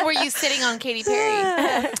long were you sitting on Katy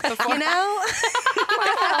Perry? Before?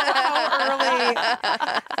 How early?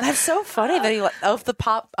 That's so funny that he of the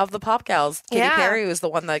pop gals, Katy Perry was the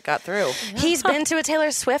one that got through. He's been to a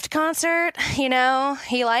Taylor Swift concert. He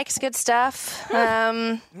likes good stuff.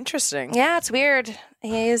 Interesting. Yeah, it's weird.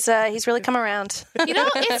 He's really come around.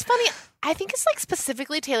 It's funny. I think it's like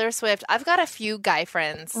specifically Taylor Swift. I've got a few guy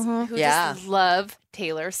friends who just love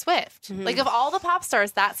Taylor Swift. Like of all the pop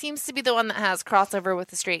stars, that seems to be the one that has crossover with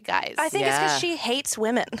the straight guys. I think it's because she hates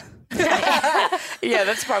women. Yeah,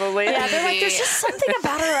 that's probably it. Yeah, they're like, there's just something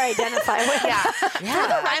about her I identify with.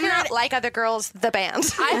 Yeah. I'm not like other girls, the band.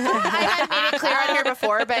 I thought I had made it clear on here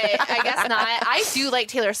before, but I guess not. I do like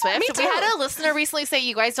Taylor Swift. Me too. We had a listener recently say,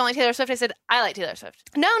 you guys don't like Taylor Swift. I said, I like Taylor Swift.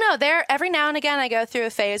 No, every now and again I go through a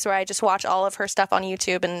phase where I just watch all of her stuff on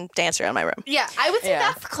YouTube and dance around my room. Yeah, I would say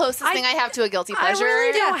that's the closest thing I have to a guilty pleasure. I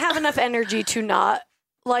really don't have enough energy to not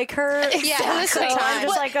like her. Yeah, so I'm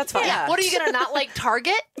just like, that's fine. Yeah. What are you gonna not like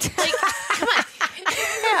Target? Like, come on.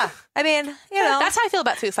 Yeah. I mean, That's how I feel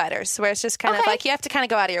about Foo Fighters, where it's just kind of like you have to kind of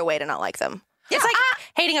go out of your way to not like them. It's like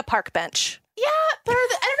hating a park bench. Yeah, but I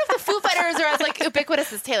don't know if the Foo Fighters are as like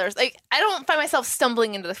ubiquitous as Taylor's. Like, I don't find myself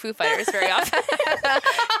stumbling into the Foo Fighters very often.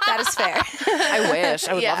 That is fair. I wish.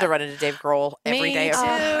 I would love to run into Dave Grohl every day. too.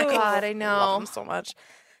 Oh Oh, God, I love know. him so much.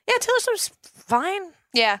 Yeah, Taylor Swift's fine.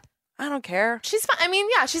 Yeah. I don't care. She's fine. I mean,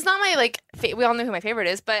 yeah, she's not my like. We all know who my favorite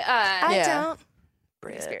is, but I don't.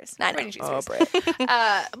 Britney Spears. I know. Britney Spears. Oh, Brit.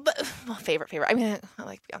 But favorite. I mean, I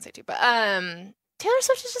like Beyonce too, but Taylor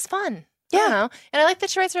Swift is just fun. I don't know. And I like that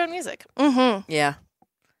she writes her own music. Mm-hmm. Yeah.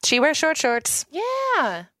 She wears short shorts.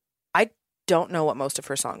 Yeah. I don't know what most of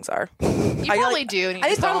her songs are. You probably do. And you I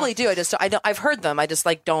just probably do. I've heard them. I just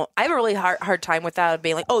like don't. I have a really hard time with that,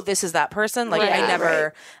 being like, oh, this is that person. Like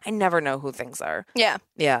I never know who things are. Yeah.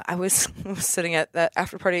 Yeah. I was sitting at that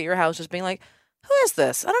after party at your house, just being like, who is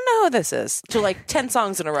this? I don't know who this is. To like 10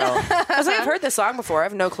 songs in a row. I was like, I've heard this song before. I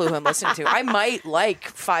have no clue who I'm listening to. I might like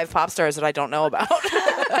 5 pop stars that I don't know about.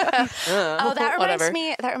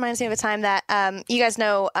 That reminds me of a time that you guys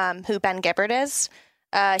know who Ben Gibbard is.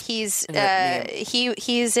 He's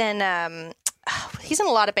in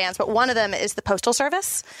a lot of bands, but one of them is the Postal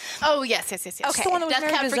Service. Oh yes. Okay. The one that was Death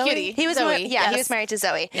married Cab to for Zoe? Cutie. He was Zoe. he was married to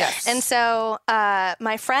Zoe. Yes. And so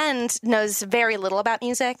my friend knows very little about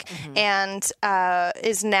music and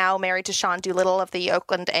is now married to Sean Doolittle of the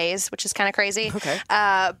Oakland A's, which is kind of crazy. Okay.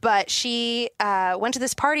 But she went to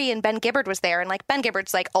this party and Ben Gibbard was there, and like Ben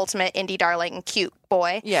Gibbard's like ultimate indie darling, cute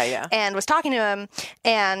boy. Yeah. And was talking to him,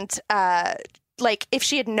 and like if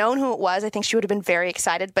she had known who it was, I think she would have been very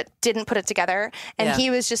excited, but didn't put it together. And he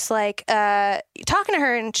was just like talking to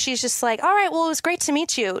her, and she's just like, "All right, well, it was great to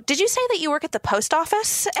meet you. Did you say that you work at the post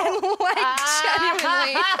office?" And like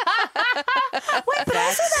genuinely, Wait, but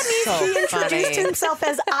also that means he introduced himself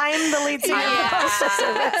as I'm the lead singer of the Postal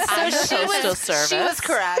Service. So she was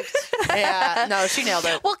correct. Yeah. No, she nailed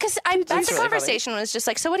it. well, because the really conversation was just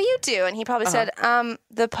like, "So what do you do?" And he probably said,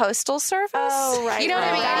 "The Postal Service." Oh, right. You know what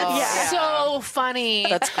I mean? right. Yeah. So funny.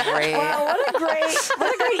 That's great. Wow, what a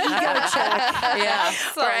great ego check. Yeah.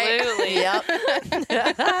 Absolutely. Yep.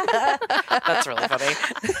 That's really funny.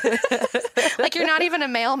 Like you're not even a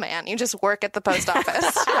mailman; you just work at the post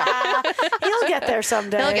office. He'll get there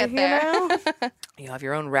someday. He'll get there. You know? You have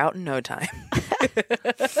your own route in no time.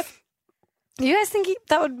 Do you guys think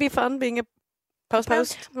that would be fun being a postman?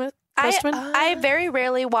 I very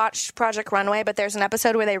rarely watch Project Runway, but there's an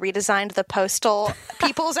episode where they redesigned the postal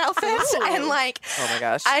people's outfits, and like, Oh my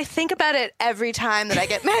gosh. I think about it every time that I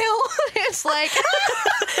get mail. It's like,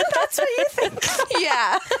 that's what you think.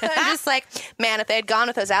 Yeah, I'm just like, man, if they had gone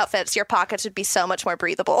with those outfits, your pockets would be so much more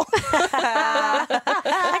breathable. I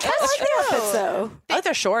kind of like the outfits though. I like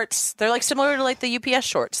their shorts. They're like similar to like the UPS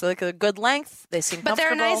shorts. They're like a good length. They seem But they're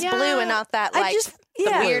comfortable. a nice blue and not that like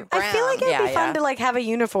weird brown. I feel like it'd be fun to like have a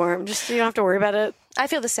uniform. Just you don't have to worry about it. I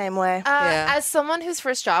feel the same way. As someone whose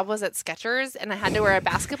first job was at Skechers and I had to wear a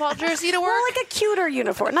basketball jersey to work. Well, like a cuter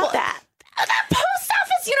uniform, not that. That post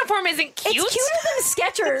office uniform isn't cute. It's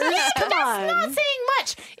cuter than Skechers. Come on. That's not saying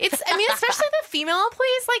much. I mean, especially the female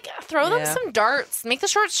employees, like, throw them some darts. Make the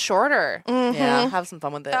shorts shorter. Yeah, have some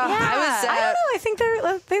fun with it. I was. I don't know. I think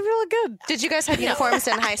they look good. Did you guys have uniforms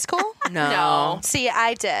in high school? No. See,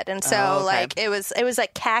 I did, and so like it was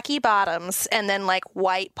like khaki bottoms and then like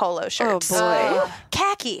white polo shirts. boy.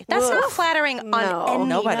 Khaki. That's not flattering on any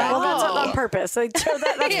nobody. level. Well, that's on purpose. Like, so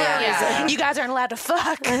that's for a reason. You guys aren't allowed to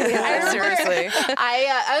fuck. Seriously.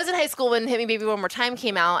 I was in high school when Hit Me Baby One More Time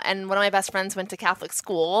came out, and one of my best friends went to Catholic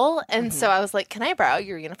school, and so I was like, "Can I borrow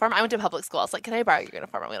your uniform?" I went to public school. I was like, "Can I borrow your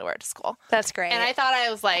uniform? I'm going to wear it to school." That's great. And I thought I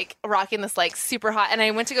was like rocking this like super hot, and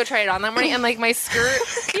I went to go try it on that morning, and like my skirt,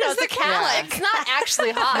 you know, it's a Catholic. It's not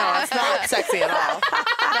actually hot. No, it's not sexy at all.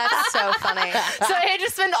 That's so funny. So I had to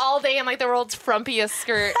spend all day in like the world's frumpiest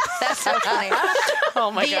skirt. That's so funny.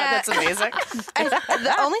 Oh my God, that's amazing.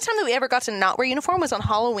 The only time that we ever got to not wear uniform was on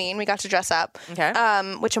Halloween. We got to dress up. Okay.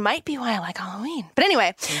 Which might be why I like Halloween. But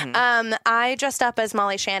anyway, I dressed up as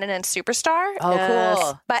Molly Shannon in Superstar. Oh,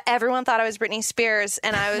 cool. But everyone thought I was Britney Spears,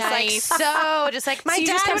 and I was Nice. like, so just like my So you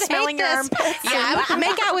dad just kept would smelling hate your this. armpits Yeah, I would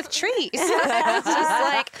make out with trees. I was just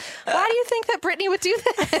like, why do you think that Britney would do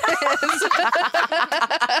this?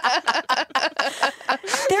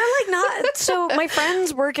 They're like not. So my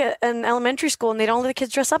friends work at an elementary school, and they don't let the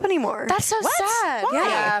kids dress up anymore. That's so sad.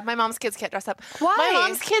 Yeah, my mom's kids can't dress up. Why? My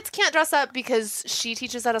mom's kids can't dress up because she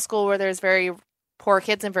teaches at a school where there's very poor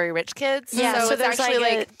kids and very rich kids. Yeah, so it's there's actually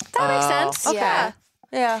like like that makes sense. okay. Yeah.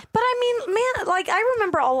 Yeah. But I mean, man, like I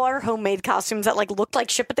remember all our homemade costumes that like looked like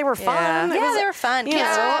shit, but they were fun. Yeah. It Yeah, was- they were fun. you Kids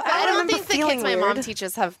know, are- I don't remember think the feeling kids my mom weird.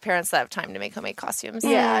 teaches have parents that have time to make homemade costumes.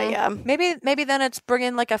 Yeah. Maybe then it's bring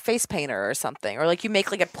in like a face painter or something, or like you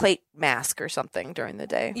make like a plate mask or something during the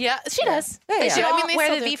day. Yeah, she does. Yeah, They yeah. should I all mean, they wear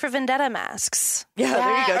still the do. V for Vendetta masks. Yeah,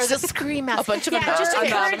 there you go. Or the scream mask. A bunch of them are Just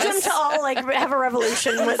encourage them anonymous. to all like have a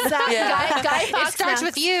revolution with that. Yeah. Guy It Fawkes starts mask.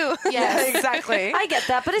 with you. Yes. Exactly. I get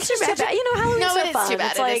that, but it's just too bad. You know, Halloween's No, so it is fun. too bad.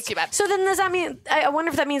 It's It is like, too bad. So then does that mean? I wonder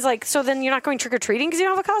if that means like. So then you're not going trick or treating because you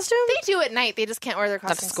don't have a costume. They do at night. They just can't wear their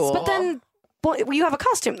costumes. school. But then, well, you have a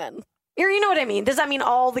costume then. You know what I mean? Does that mean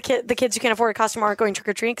all the kids who can't afford a costume aren't going trick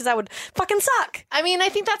or treating? Because that would fucking suck. I mean, I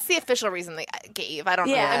think that's the official reason they gave. I don't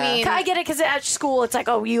know. I mean, I get it because at school it's like,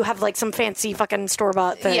 oh, you have like some fancy fucking store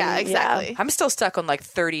bought thing. Yeah, exactly. I'm still stuck on like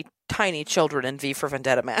 30 tiny children in V for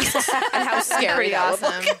Vendetta masks and how scary that would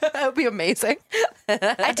look. That would be amazing.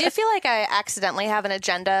 I do feel like I accidentally have an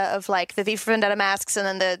agenda of like the V for Vendetta masks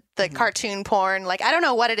and then the cartoon porn. Like, I don't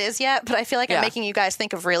know what it is yet, but I feel like I'm making you guys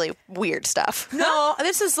think of really weird stuff. No,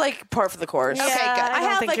 this is like par for the course. Yeah, Okay, good. I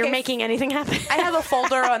don't think like you're making anything happen. I have a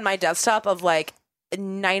folder on my desktop of like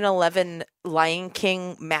 9/11 Lion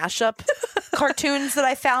King mashup cartoons that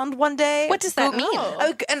I found one day. What does that mean?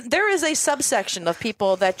 And there is a subsection of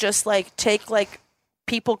people that just like take like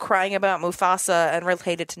people crying about Mufasa and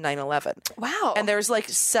relate it to 9/11. Wow. And there's like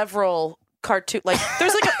several cartoon, like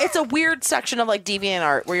there's like it's a weird section of like deviant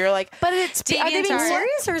art where you're like, But are they being art.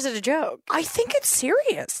 serious or is it a joke? I think it's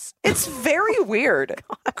serious. It's very weird.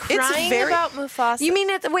 crying about Mufasa. You mean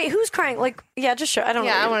wait, who's crying? Like, yeah, just show. I don't know.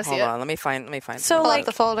 Yeah, I want to see Hold it. on, let me find. So Pull like up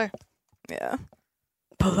the folder. Yeah,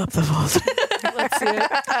 pull up the folder. Let's see it.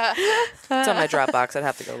 it's on my Dropbox. I'd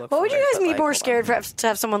have to go look. What would for you it, guys but, be like, more hold on. scared to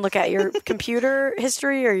have someone look at? Your computer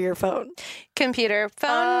history or your phone? Computer, phone.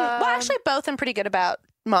 Well, actually, both I'm pretty good about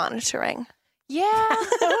monitoring. Yeah.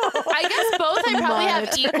 I guess both I probably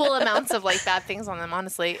have equal amounts of like bad things on them,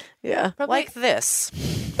 honestly. Yeah. Probably. Like this.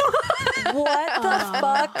 What the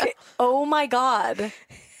fuck? Oh my god.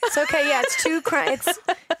 It's okay. Yeah, it's too It's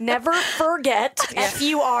never forget.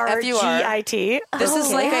 FURGIT. This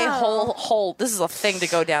is like a whole. This is a thing to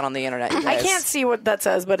go down on the internet. You I guys. can't see what that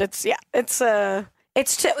says, but it's so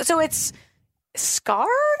it's Scar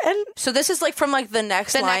and So this is like from like the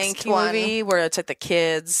next Lion next King one. movie where it's like the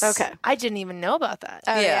kids. okay. I didn't even know about that.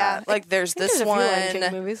 Yeah, like there's this There's a few Lion King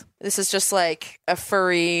one. movies. This is just like a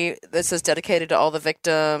furry. This is dedicated to all the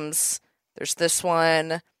victims. There's this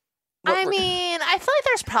one. I mean, I feel like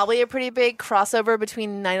there's probably a pretty big crossover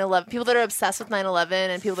between 9/11, people that are obsessed with 9/11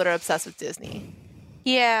 and people that are obsessed with Disney.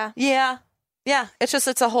 Yeah. Yeah.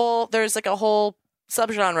 It's a whole. There's like a whole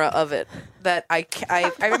subgenre of it that I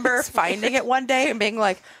remember finding it one day and being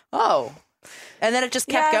like, oh, and then it just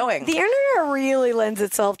kept going. The internet really lends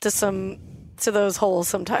itself to those holes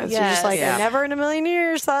sometimes. You're just like, Yeah. I never in a million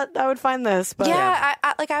years thought I would find this. But Yeah,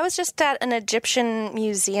 I was just at an Egyptian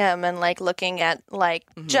museum and like looking at like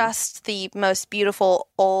just the most beautiful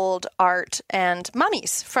old art and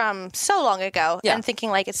mummies from so long ago and thinking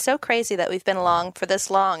like it's so crazy that we've been along for this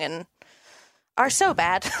long and are so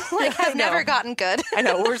bad. Like have never gotten good. I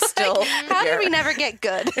know we're still. How did we never get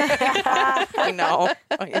good? I know.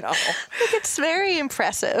 Like, it's very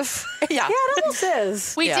impressive. Yeah. it almost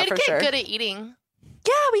is. We Yeah, did for get sure. good at eating.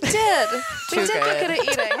 Yeah, we did. Too we did get good at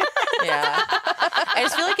eating. Yeah. I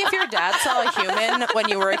just feel like if your dad saw a human when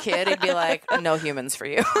you were a kid, he'd be like, no humans for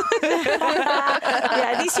you.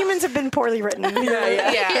 Yeah, these humans have been poorly written.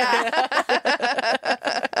 Yeah.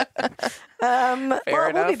 We'll be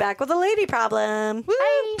enough. back with a lady problem.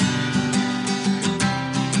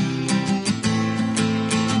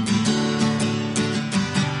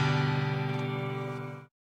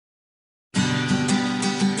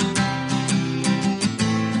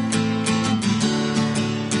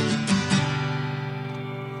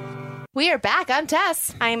 We are back. I'm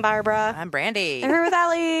Tess. I'm Barbara. I'm Brandy. And we're with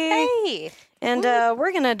Allie. Hey. And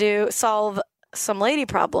we're going to solve some lady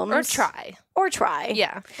problems. Or try. Yeah.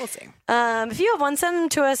 Yeah. We'll see. If you have one, send them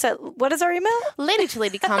to us at, what is our email?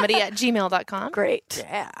 ladytoladycomedy@gmail.com. Great.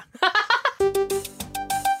 Yeah.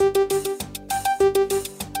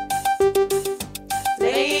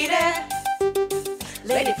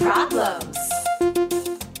 Lady problems.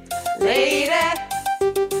 Lady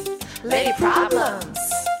problems.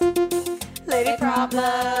 Lady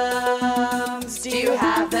problems. Do you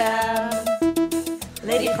have them?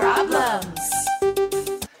 Lady problems.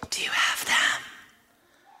 Do you have them?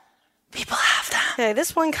 People have them. Okay,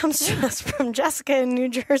 this one comes to us from Jessica in New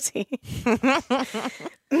Jersey.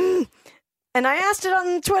 And I asked it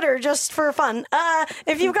on Twitter just for fun.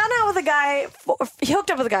 If you've gone out with a guy, you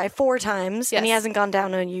hooked up with a guy 4 times, and he Yes. hasn't gone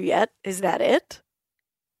down on you yet, is that it?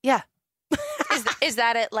 Yeah. Is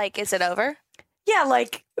that it? Like, is it over? Yeah,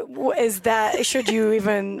 like, is that, should you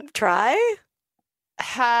even try?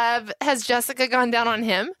 Has Jessica gone down on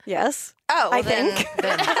him? Yes. Oh, well, I think.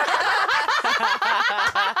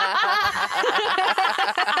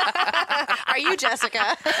 Are you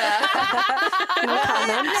Jessica? No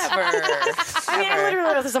comment. Never. I mean, I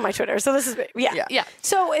literally wrote this on my Twitter, so this is, yeah. Yeah.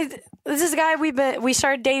 So, this is a guy we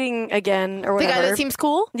started dating again, or The whatever. guy that seems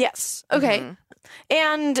cool? Yes. Okay.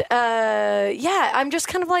 And, yeah, I'm just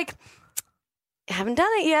kind of like, haven't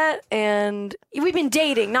done it yet, and we've been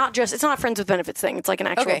dating, it's not a friends with benefits thing. It's like an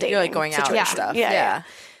actual dating. You're like going out and stuff. Yeah.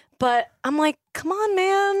 But I'm like, come on,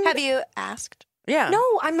 man. Have you asked? Yeah. No,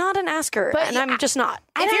 I'm not an asker, and I'm just not.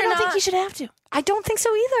 I don't think you should have to. I don't think so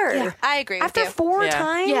either. Yeah, I agree with After you. 4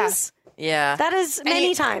 times? Yeah. That is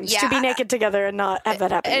many times to be naked together and not have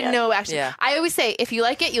that happen And yet. no action. Yeah. I always say, if you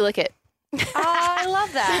like it, you lick it. Oh, I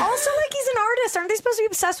love that. Also, like, he's an artist. Aren't they supposed to be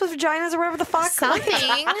obsessed with vaginas or whatever the fuck?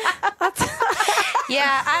 Something.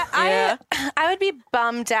 Yeah, I would be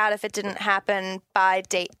bummed out if it didn't happen by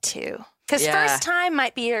date 2. Because first time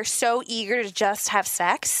might be you're so eager to just have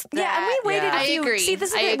sex. Yeah, and we waited a I few. agree. See,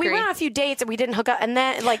 this is I we agree. went on a few dates and we didn't hook up, and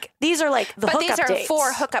then like these are like the But hookup these are dates.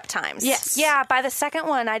 4 hookup times. Yes. Yeah, by the second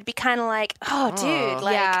one, I'd be kind of like, oh, dude.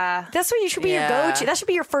 Like, Yeah. That's what you should be your go-to. That should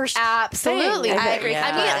be your first. Absolutely. thing, I agree. Yeah.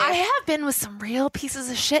 I mean, I have been with some real pieces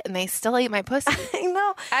of shit and they still eat my pussy.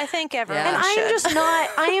 No, I think everyone and I should. am just not.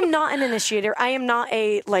 I am not an initiator. I am not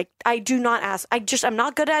a like. I do not ask. I'm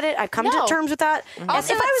not good at it. I've come to No. terms with that.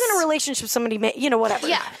 Also, if I was in a relationship with somebody, whatever.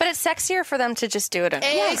 Yeah. But it's sexier for them to just do it.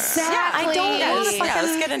 Exactly. I don't want to Yeah,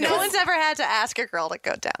 let's get into No it. one's ever had to ask a girl to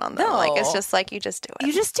go down on them. Like, it's just like, you just do it.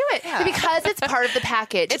 You just do it because it's part of the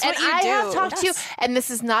package. It's and what you I have do. talked to, and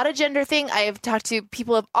this is not a gender thing. I have talked to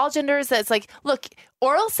people of all genders that's like, look,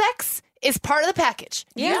 oral sex is part of the package.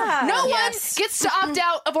 Yeah. No Yes. one gets to opt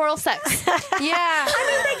out of oral sex. Yeah.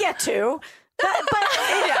 I mean, they get to. But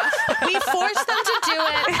We forced them to do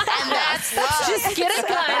it, and that's Just get a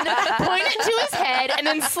gun, point it to his head, and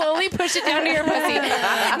then slowly push it down to your pussy.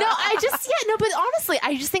 But honestly,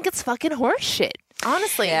 I just think it's fucking horse shit.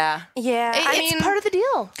 Honestly. Yeah. Yeah. It's part of the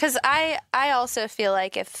deal. Because I also feel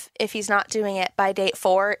like if he's not doing it by date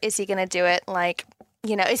 4, is he going to do it like,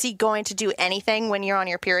 is he going to do anything when you're on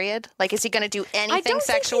your period? Like, is he going to do anything I don't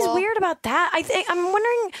sexual? think he's weird about that.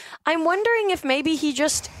 I'm wondering if maybe he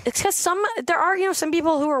just, it's because there are some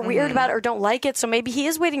people who are weird about it or don't like it, so maybe he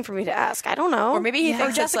is waiting for me to ask. I don't know. Or maybe he thinks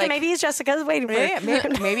it's Jessica. like, Maybe Jessica's waiting for Yeah, me.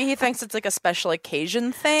 maybe he thinks it's like a special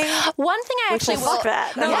occasion thing. One thing I actually Fuck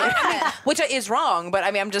that. No, I mean, which is wrong, but I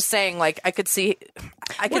mean, I'm just saying, like, I could see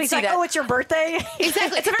He's like, that. oh, it's your birthday?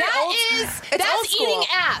 Exactly. It's a very old- That's old school. eating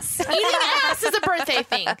ass. Eating ass is a birthday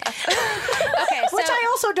thing. Okay, so Which I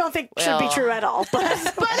also don't think should be true at all. But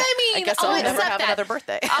But I mean, I guess I'll I'll never accept have that. another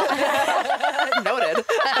birthday. Noted.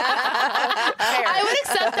 I would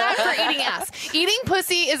accept that for eating ass. Eating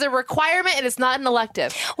pussy is a requirement and it's not an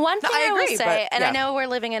elective. one thing I I will agree, say, but, and I yeah. know we're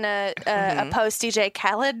living in a post DJ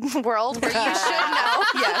Khaled world where you should know.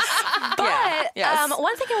 Yes. But Yes.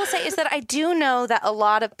 one thing I will say is that I do know that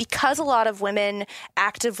because a lot of women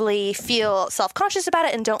actively feel self-conscious about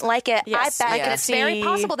it and don't like it, Yes. I bet Yeah. that it's very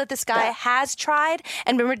possible that this guy has tried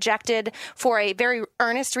and been rejected for a very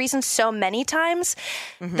earnest reason so many times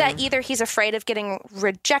that either he's afraid of getting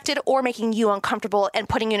rejected or making you uncomfortable and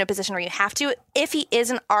putting you in a position where you have to. If he is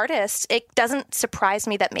an artist, it doesn't surprise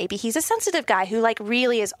me that maybe he's a sensitive guy who like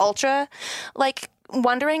really is ultra like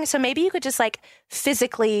wondering. So maybe you could just like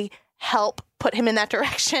physically help put him in that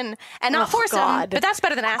direction and not force him. But that's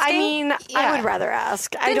better than asking. I mean, I would rather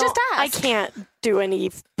ask. Then just I ask. can't do any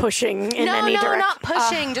pushing in any direction. not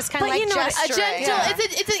pushing, just kind of but like you know, a gesturing. A gentle.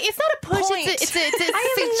 It's not a push. It's a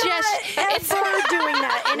suggestion. I am not ever doing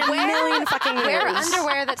that in a million fucking years. Wear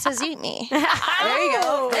underwear that says "eat me." There you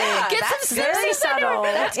go. Yeah, Get that's some Very subtle.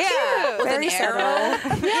 That's cute. With Very an arrow.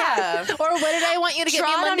 Yeah. Or what did I want you to get me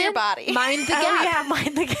in Drawn on London? your body. Mind the Oh, gap. yeah,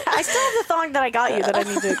 mind the gap. I still have the thong that I got you that I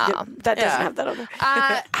need to get, that doesn't have that on there.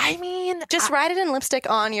 I mean, Just write it in lipstick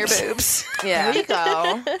on your boobs. Yeah. there you go.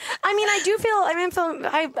 I mean, I do feel.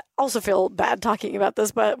 I also feel bad talking about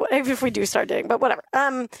this, but if we do start dating, but whatever.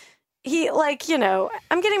 He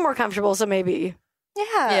I'm getting more comfortable, so maybe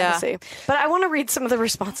Yeah. we'll see. But I want to read some of the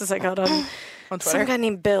responses I got on On some Twitter. guy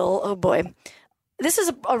named Bill. Oh boy, this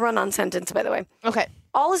is a run-on sentence, by the way. Okay.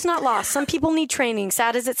 All is not lost. Some people need training,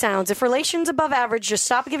 sad as it sounds. If relation's above average, just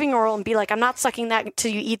stop giving oral and be like, I'm not sucking that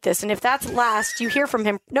until you eat this. And if that's last, you hear from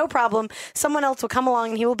him, no problem. Someone else will come along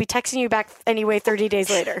and he will be texting you back anyway 30 days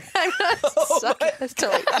later. Suck it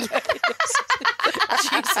until I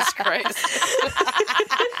eat. Jesus Christ.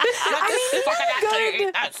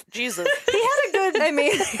 Jesus. He had a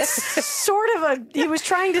good, sort of he was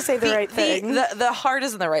trying to say the right thing. The heart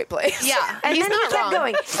is in the right place. Yeah. And he's then he not kept wrong.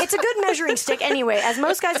 going. It's a good measuring stick anyway. As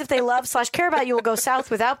most guys, if they love / care about you, will go south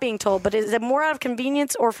without being told. But is it more out of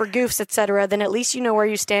convenience or for goofs, etc.? Then at least you know where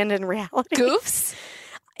you stand in reality. Goofs?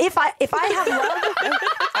 If I have love,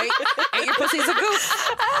 Ain't your pussy's a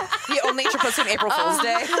goof. You only eat your pussy on April Fool's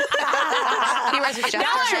Day. He wears a Now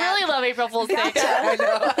I really love April Fool's Day.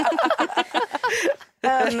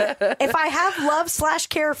 If I have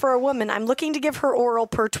love/care for a woman, I'm looking to give her oral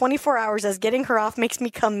per 24 hours, as getting her off makes me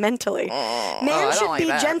come mentally. Men should be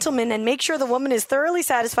gentlemen and make sure the woman is thoroughly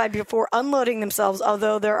satisfied before unloading themselves,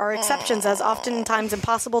 although there are exceptions, as oftentimes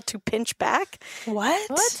impossible to pinch back.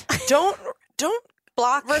 What? Don't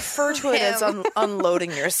refer to it as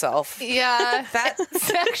unloading yourself. Yeah. That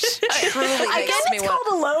truly I makes guess me it's want.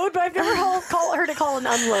 called a load, but I've never heard it called an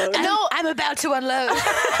unload. No, I'm about to unload.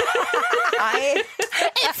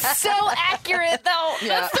 it's so accurate though.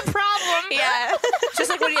 Yeah. That's the problem. Yeah. Just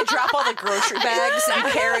like when you drop all the grocery bags that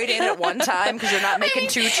you carried in at one time because you're not making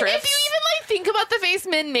 2 trips. If you even think about the face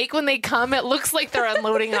men make when they come, it looks like they're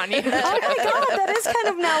unloading on you. Oh my god, that is kind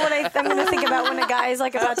of now what I'm going to think about when a guy is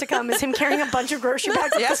like about to come, is him carrying a bunch of grocery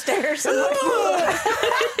bags up the stairs. And like,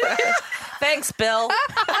 Thanks, Bill.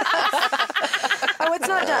 oh, it's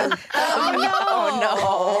not done. Oh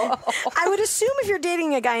no. I would assume if you're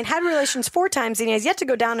dating a guy and had relations 4 times and he has yet to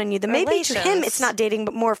go down on you, then maybe to him it's not dating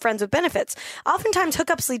but more friends with benefits. Oftentimes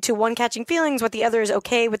hookups lead to one catching feelings, what the other is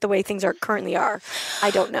okay with the way things currently are. I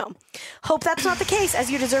don't know. Hope that's not the case, as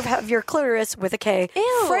you deserve to have your clitoris with a K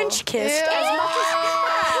French kissed as much as...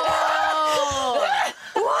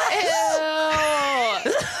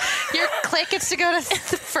 Your clit gets to go to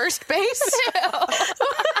first base.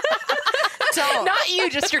 Don't. Not you,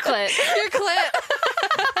 just your clit. Your clit.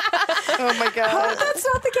 Oh my god. Hope that's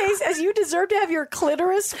not the case, as you deserve to have your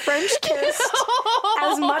clitoris French kissed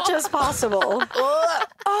as much as possible.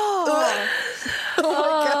 Oh my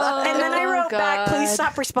god. And then I wrote back, please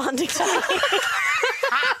stop responding to me.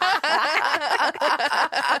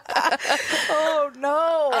 Oh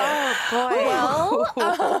no. Oh boy. Well,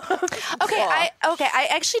 I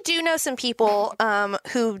actually do know some people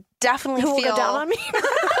who definitely Who will feel go down on me?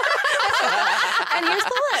 And here's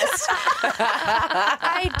the list.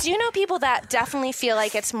 I do know people that definitely feel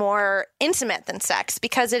like it's more intimate than sex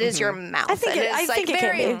because it is your mouth. I think And it- it's I think it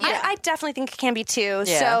can be. Yeah. I definitely think it can be too.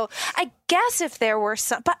 Yeah. So I guess if there were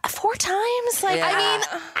some, but 4 times, like Yeah. I mean,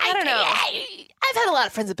 I don't know. I've had a lot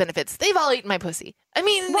of friends with benefits. They've all eaten my pussy. I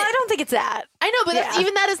mean, Well, I don't think it's that. I know, but Yeah.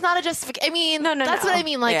 even that is not a justification. I mean, No, that's no. what I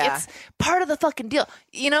mean. Like, Yeah. it's part of the fucking deal.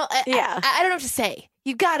 You know, Yeah. I don't know what to say.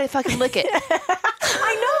 You gotta fucking lick it.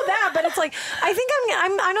 I know that, but it's like I think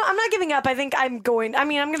I'm not giving up. I think I'm going. I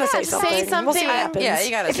mean, I'm going to say just something. say We'll see what something. happens. Yeah, you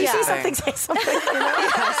gotta If you say see something. something, say something. You know?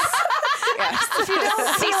 If you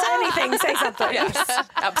don't see anything, say something. Yes,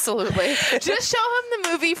 absolutely. Just show him the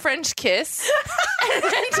movie French Kiss and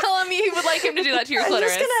then tell him you would like him to do that to your I'm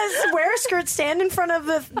clitoris. just gonna wear a skirt, stand in front of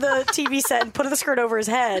the TV set, and put the skirt over his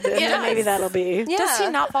head, and then maybe that'll be. Yeah. Does he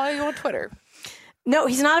not follow you on Twitter? No,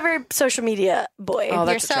 he's not a very social media boy. Oh, You're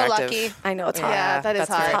that's so attractive. lucky. I know it's hot. Yeah, that is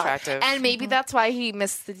that's very hot. attractive. And maybe that's why he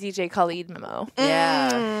missed the DJ Khalid memo.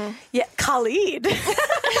 Yeah. Yeah, Khalid.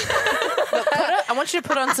 I want you to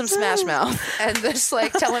put on some Smash Mouth and just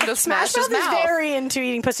like tell him to smash his Smash Mouth mouth. is very into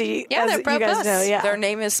eating pussy. Yeah, as they're you pro guys puss. know. Yeah, Their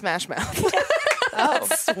name is Smash Mouth.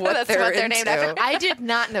 That's what they're named into. after. I did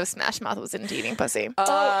not know Smash Mouth was into eating pussy.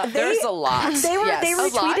 There's a lot. They Yes.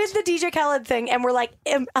 retweeted the DJ Khaled thing and were like,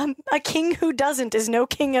 "A king who doesn't is no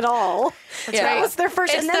king at all." Yeah. That was their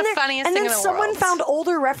first. It's and then the funniest and thing then in the someone world. found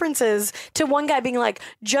older references to one guy being like,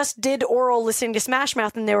 "Just did oral listening to Smash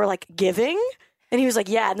Mouth," and they were like, "Giving." And he was like,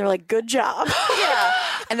 "Yeah," and they're like, "Good job." Yeah.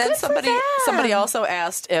 And then somebody them. also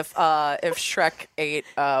asked if Shrek ate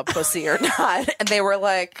pussy or not, and they were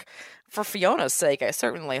like, "For Fiona's sake, I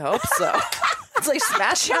certainly hope so." It's like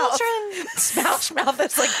Smash Mouth. Smash Mouth.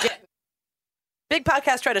 It's like Big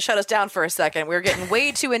Podcast tried to shut us down for a second. We were getting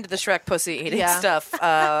way too into the Shrek pussy eating stuff.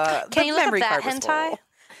 Can you look up that hentai?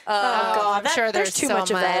 Oh God, I'm sure there's too so much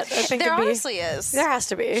of that. much. I think There it'd be- honestly is. there has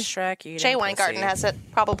to be. Shrek eating Jay pussy. Weingarten has it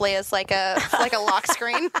probably as like a lock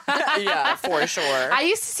screen. Yeah, for sure. I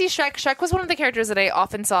used to see Shrek. Shrek was one of the characters that I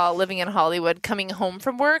often saw living in Hollywood, coming home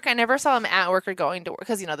from work. I never saw him at work or going to work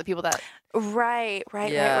because, you know, the people that... Right.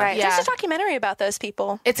 Yeah. Yeah. There's a documentary about those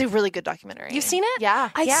people. It's a really good documentary. You've seen it? Yeah.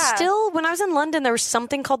 I still, when I was in London, there was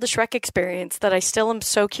something called the Shrek Experience that I still am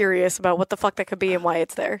so curious about what the fuck that could be and why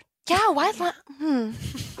it's there. Yeah. Why?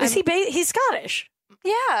 Is he? He's Scottish,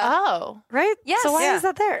 Yeah. Oh. right? Yes. So why Yeah. is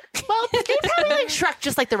that there? Well, they probably like Shrek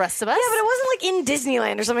just like the rest of us. Yeah, but it wasn't like in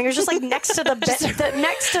Disneyland or something. It was just like next to next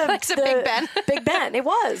to Next to the- Big Ben. Big Ben. It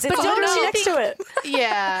was. It's don't literally you next think- to it.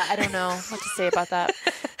 Yeah, I don't know what to say about that.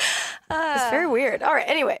 It's very weird. All right.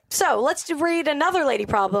 Anyway, so let's read another lady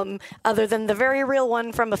problem other than the very real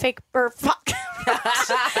one from a fake or fuck.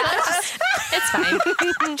 It's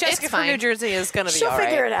fine. Jessica from New Jersey is going to be She'll all right.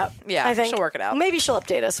 figure it out. Yeah, I think she'll work it out. Maybe she'll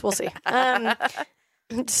update us. We'll see.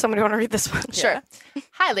 Does somebody want to read this one? Sure.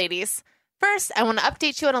 Hi, ladies. First, I want to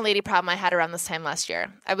update you on a lady problem I had around this time last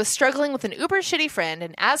year. I was struggling with an uber shitty friend,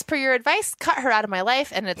 and as per your advice, cut her out of my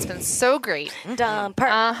life, and it's been so great. Dump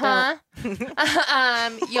her.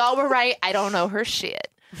 Y'all were right. I don't know her shit.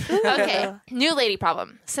 Okay, new lady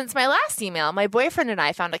problem. Since my last email, my boyfriend and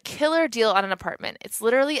I found a killer deal on an apartment. It's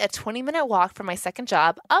literally a 20-minute walk from my second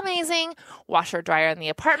job. Amazing. Washer, dryer in the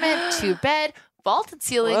apartment, 2-bed, vaulted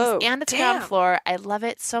ceilings, and a ground floor. I love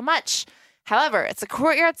it so much. However, it's a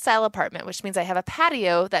courtyard-style apartment, which means I have a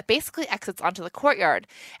patio that basically exits onto the courtyard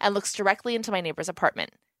and looks directly into my neighbor's apartment.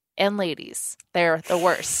 And ladies, they're the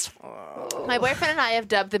worst. My boyfriend and I have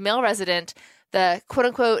dubbed the male resident the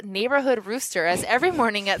quote-unquote neighborhood rooster, as every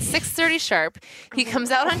morning at 6:30 sharp, he comes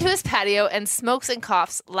out onto his patio and smokes and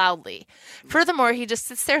coughs loudly. Furthermore, he just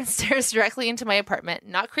sits there and stares directly into my apartment.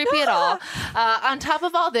 Not creepy at all. On top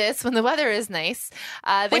of all this, when the weather is nice,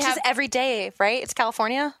 which is every day, right? It's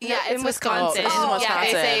California? Yeah, it's in Wisconsin. Wisconsin. Oh, Yeah,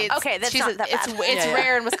 they say okay, that's not that bad. It's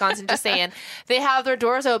rare in Wisconsin, just saying. They have their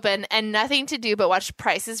doors open and nothing to do but watch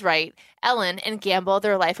Price is Right, Ellen, and gamble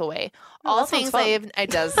their life away. All things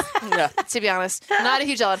it does. To be honest, not a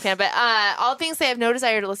huge Ellen fan, but all things they have no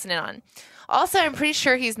desire to listen in on. Also, I'm pretty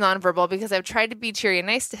sure he's nonverbal because I've tried to be cheery and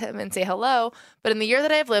nice to him and say hello, but in the year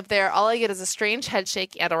that I've lived there, all I get is a strange head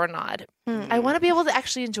shake and or a nod. I want to be able to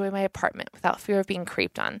actually enjoy my apartment without fear of being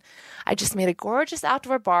creeped on. I just made a gorgeous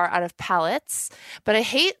outdoor bar out of pallets, but I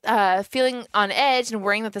hate feeling on edge and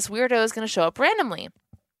worrying that this weirdo is going to show up randomly.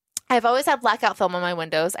 I've always had blackout film on my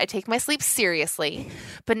windows. I take my sleep seriously,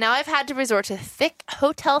 but now I've had to resort to thick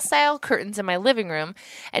hotel-style curtains in my living room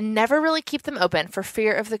and never really keep them open for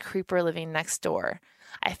fear of the creeper living next door.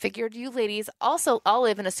 I figured you ladies also all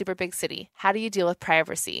live in a super big city. How do you deal with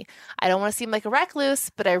privacy? I don't want to seem like a recluse,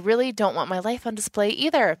 but I really don't want my life on display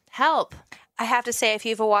either. Help. I have to say, if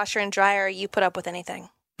you have a washer and dryer, you put up with anything.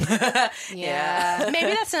 Yeah.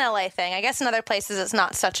 Maybe that's an LA thing. I guess in other places it's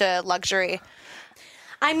not such a luxury.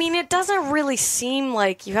 I mean, it doesn't really seem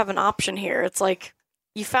like you have an option here. It's like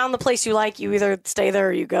you found the place you like, you either stay there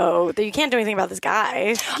or you go. You can't do anything about this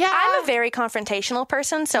guy. Yeah, I'm a very confrontational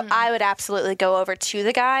person, so I would absolutely go over to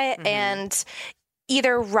the guy and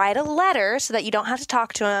either write a letter so that you don't have to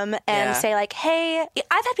talk to him and say like, hey,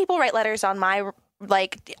 I've had people write letters on my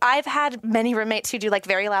I've had many roommates who do like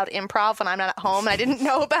very loud improv when I'm not at home and I didn't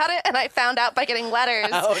know about it and I found out by getting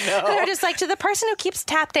letters. Oh no. They're just like, to the person who keeps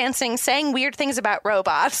tap dancing saying weird things about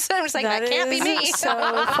robots. I'm just like, that can't be me. So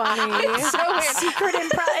funny. It's so weird. Secret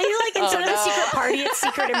improv. You like instead of a secret party, it's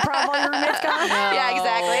secret improv while your roommate's gone. No. Yeah,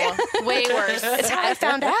 exactly. Way worse. It's how I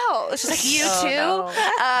found out. It's just like, you too.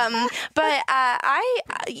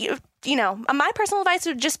 But you know, my personal advice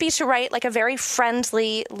would just be to write like a very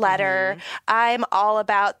friendly letter. I'm all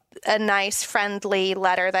about a nice, friendly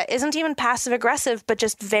letter that isn't even passive aggressive, but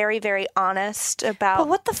just very, very honest about. But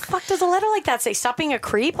what the fuck does a letter like that say? Stop being a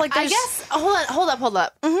creep? Like, I guess, hold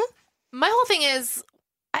up. My whole thing is,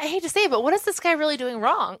 I hate to say it, but what is this guy really doing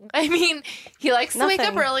wrong? I mean, he likes to wake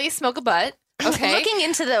up early, smoke a butt. Okay. Looking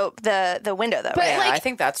into the window, though. But right? like, I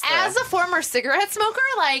think that's as a former cigarette smoker,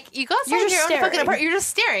 like, you go outside You're your just own fucking staring. apartment. You're just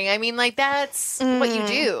staring. I mean, like, that's what you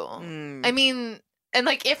do. I mean, and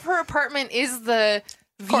like, if her apartment is the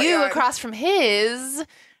view Courtyard. across from his,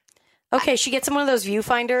 okay, she gets him one of those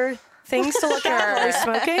viewfinder things to look at while he's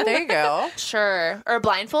smoking. There you go. sure, or a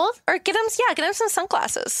blindfold. Or get him some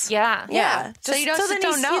sunglasses. Yeah. Yeah. So you don't, So then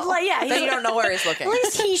don't he's know. like, yeah, Then you don't know where he's looking. At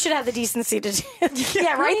least he should have the decency to do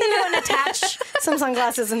yeah, write the note and attach some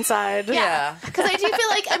sunglasses inside. Yeah. Because I do feel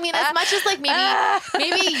like, I mean, as much as like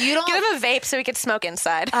maybe you don't. Give him a vape so he could smoke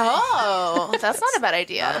inside. Oh, that's not a bad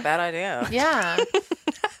idea. Not a bad idea. Yeah.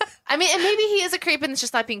 I mean, and maybe he is a creep and it's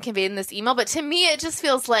just not being conveyed in this email, but to me, it just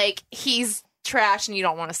feels like he's trash and you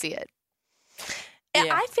don't want to see it. Yeah.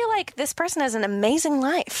 I feel like this person has an amazing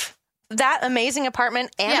life. That amazing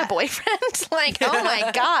apartment and a boyfriend. Like, oh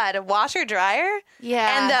my God, a washer dryer.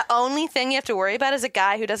 Yeah. And the only thing you have to worry about is a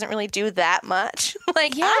guy who doesn't really do that much.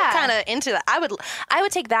 Like, I'm kind of into that. I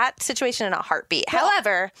would take that situation in a heartbeat.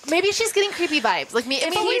 However, Maybe she's getting creepy vibes. Like me. I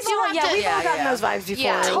mean, We've all gotten those vibes before.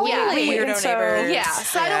 Yeah, totally. Weirdo And so- neighbors. Yeah.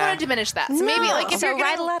 So I don't want to diminish that. So maybe like if so you're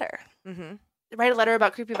write a gonna letter. write a letter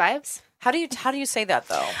about creepy vibes. How do you say that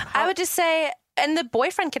though? I would just say, and the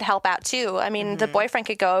boyfriend could help out too. I mean, the boyfriend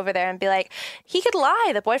could go over there and be like, he could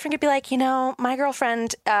lie. The boyfriend could be like, you know, my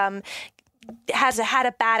girlfriend has had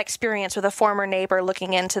a bad experience with a former neighbor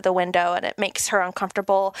looking into the window and it makes her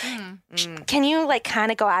uncomfortable. Can you like kind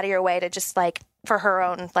of go out of your way to just like, for her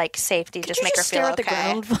own like safety, just make her feel stare okay? at the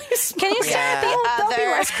ground. Please? Can you stare at the That'll be other?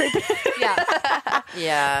 less creepy. Yeah.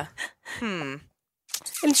 Yeah.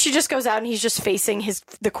 And she just goes out and he's just facing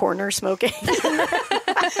the corner smoking.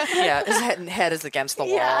 Yeah, his head is against the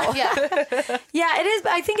wall. Yeah. Yeah, it is.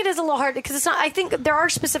 I think it is a little hard because it's not. I think there are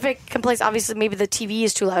specific complaints. Obviously, maybe the TV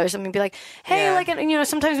is too loud or something. Be like, hey, Yeah. like, you know,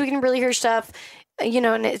 sometimes we can really hear stuff, you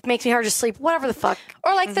know, and it makes me hard to sleep. Whatever the fuck.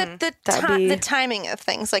 Or like That'd be- the timing of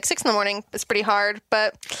things. Like 6 a.m. is pretty hard,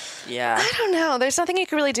 but Yeah. I don't know. There's nothing you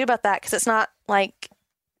can really do about that because it's not like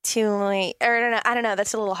too late. Or I don't know.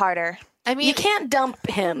 That's a little harder. I mean, You can't dump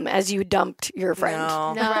him as you dumped your friend.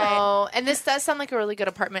 No. No, and this does sound like a really good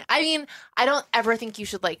apartment. I mean, I don't ever think you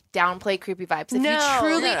should like downplay creepy vibes. If No, you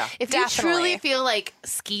truly, no. if Definitely. you truly feel like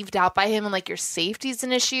skeeved out by him and like your safety's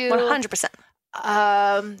an issue, 100%.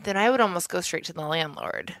 then I would almost go straight to the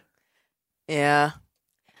landlord. Yeah.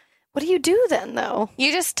 What do you do then, though?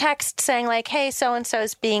 You just text saying like, "Hey, so and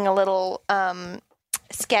so's being a little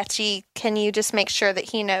sketchy. Can you just make sure that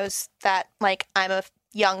he knows that like I'm a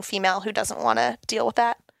young female who doesn't want to deal with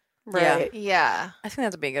that?" Right. Yeah, I think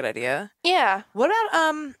that'd be a good idea. Yeah. What about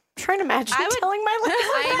I'm trying to imagine telling my landlord.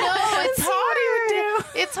 I know it's hard.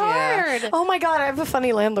 It's hard. Oh my god, I have a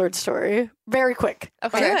funny landlord story. Very quick.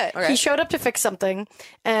 Okay. Okay. He showed up to fix something,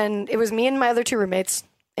 and it was me and my other 2 roommates.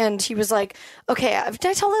 And he was like, "Okay, did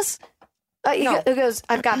I tell this?" He goes,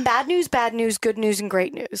 "I've got bad news, good news, and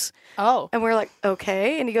great news." Oh, And we're like,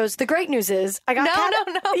 "Okay." And he goes, "The great news is I got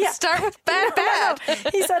No. Yeah. Start with bad. No.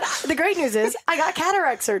 He said, "The great news is I got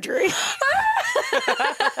cataract surgery."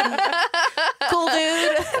 cool,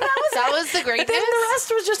 dude. That was the great Then news. the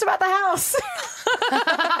rest was just about the house.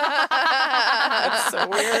 That's so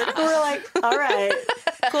weird. We're like, "All right,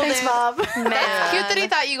 thanks, Bob." It's cute that he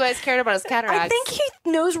thought you guys cared about his cataracts. I think he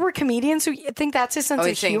knows we're comedians, so I think that's his sense Oh, of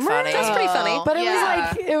he's being humor. funny. That's pretty funny. But it Yeah.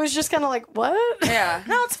 was like, it was just kind of like, what? Yeah.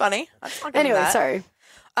 No, it's funny. I'll give him Anyway, that. sorry.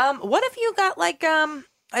 What if you got like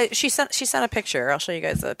she sent a picture. I'll show you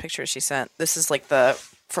guys the picture she sent. This is like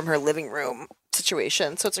from her living room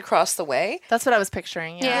situation. So it's across the way. That's what I was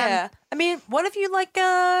picturing. Yeah. I mean, what if you like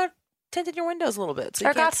tinted your windows a little bit? So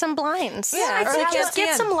you Or got can't- some blinds. Yeah, or Or you can't just see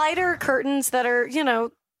get in. some lighter curtains that are, you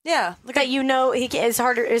know, Yeah. Like that you know it's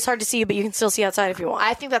hard to see, but you can still see outside if you want.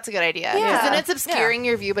 I think that's a good idea. Yeah. Because then it's obscuring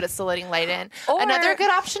your view, but it's still letting light in. Or- Another good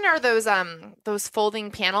option are those folding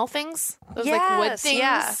panel things. Those like wood Yes, things.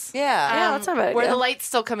 yeah. yeah. that's not a bad Where idea. the light's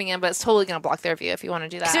still coming in, but it's totally going to block their view if you want to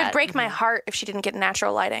do that. Because it would break my heart if she didn't get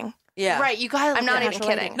natural lighting. Yeah. Right, you got. I'm not even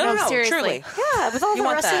kidding. No, seriously. truly. Yeah, with all the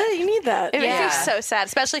want rest that. of it, you need that. It would Yeah. be so sad,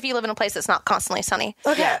 especially if you live in a place that's not constantly sunny.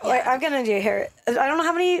 Okay, like, I've got an idea here. I don't know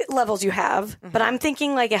how many levels you have, but I'm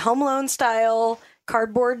thinking like a Home Alone style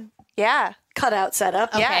cardboard Yeah. cutout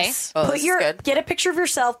setup. Yes. Oh, this is good. Get a picture of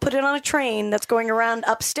yourself, put it on a train that's going around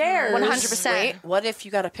upstairs. 100%. Wait, what if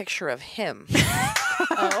you got a picture of him?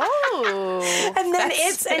 Oh. And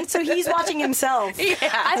then so he's watching himself. I think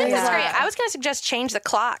that's Yeah. great. I was going to suggest change the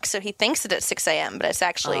clock so he thinks that it's 6 a.m., but it's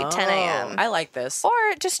actually 10 a.m. I like this. Or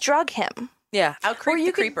just drug him. Yeah, out creep Or you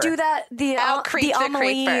the could creeper. do that the Out-creep the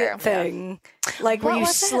Amelie creeper. thing, like where What you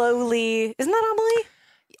was it? slowly. Isn't that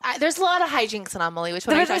Amelie? There's a lot of hijinks in Amelie. Which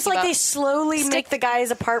one are you But it's talking like about? they slowly make the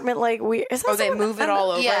guy's apartment like weird. Is that Oh, they something- move it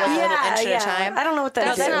all over Yeah. like a little Yeah, inch yeah. at a time. I don't know what that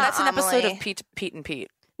That's is. not That's an episode Amelie. of Pete and Pete.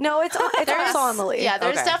 No, it's also Amelie. Yeah,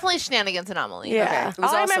 there's Okay. definitely shenanigans in Amelie. Yeah. Okay. It was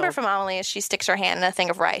All I also- remember from Amelie is she sticks her hand in a thing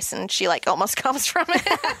of rice and she like almost comes from it.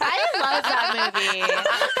 I love that movie.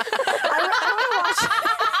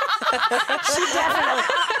 She definitely.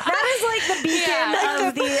 That is like the beacon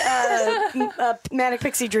of the Manic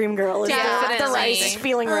Pixie Dream Girl. Is the Definitely. rice,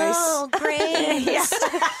 feeling rice. Oh, great. Yeah.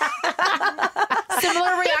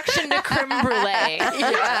 Similar reaction to creme brulee.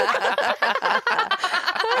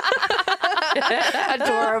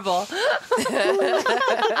 Adorable.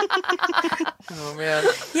 Oh man.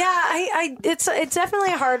 Yeah, it's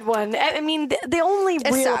definitely a hard one. I mean, the only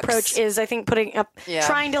real sucks. approach is, I think, putting up, Yeah.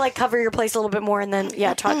 trying to like cover your place a little bit more, and then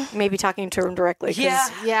maybe talking to him directly. 'cause-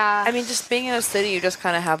 Yeah. I mean, just being in a city, you just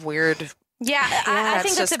kind of have weird. Yeah, I that's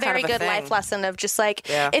think that's just a very kind of a good life thing. lesson of just like,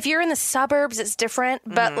 Yeah. if you're in the suburbs, it's different.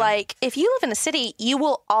 But like, if you live in a city, you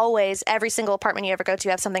will always, every single apartment you ever go to,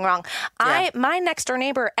 have something wrong. My next door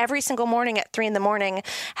neighbor, every single morning at 3 a.m,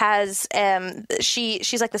 has,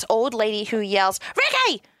 she's like this old lady who yells,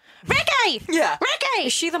 Ricky! Ricky! Yeah. Ricky!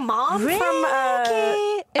 Is she the mom Ricky! from?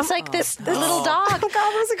 It's like this little dog. Oh God,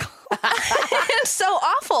 what was it called? It's so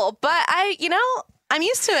awful, but I'm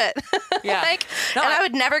used to it. Yeah. Like, No, and I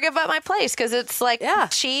would never give up my place because it's like Yeah.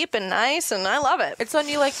 cheap and nice, and I love it. It's when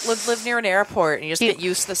you like live near an airport and you just get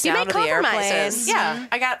used to the you sound make of the airplane. compromises. Yeah,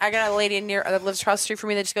 I got a lady that lives across the street from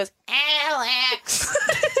me that just goes, Alex,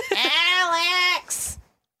 Alex,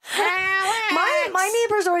 Alex. My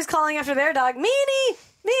neighbor's always calling after their dog, Meanie,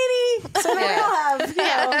 Meanie. So now we all have.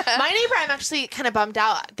 My neighbor, I'm actually kind of bummed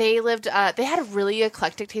out. They lived, they had a really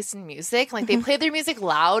eclectic taste in music. Like, they played their music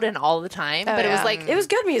loud and all the time, but it was like, It was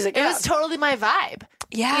good music. it was totally my vibe.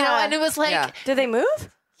 Yeah. You know, and it was like, Did they move?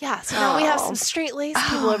 so now we have some straight laced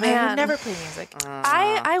people over there who never play music.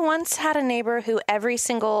 I once had a neighbor who every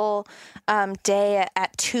single day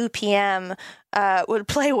at 2 p.m. Would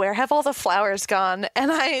play "Where Have All the Flowers Gone," and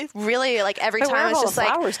I really like every time I was just like,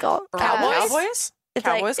 flowers go. Cowboys? it's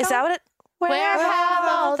like, is that what it? Where have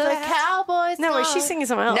all the cowboys No, wait, gone? she's singing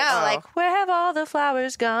something else. No, like "Where Have All the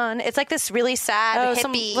Flowers Gone." It's like this really sad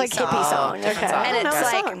some hippie like song. hippie song. Okay. And I don't know it's the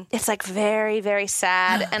like song. it's like very, very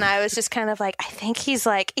sad. And I was just kind of like, I think he's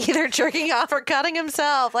like either jerking off or cutting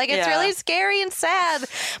himself. Like it's really scary and sad.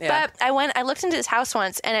 Yeah. But I looked into his house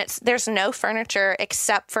once, and there's no furniture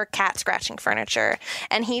except for cat scratching furniture.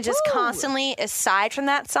 And he just constantly, aside from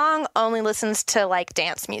that song, only listens to like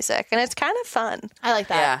dance music, and it's kind of fun. I like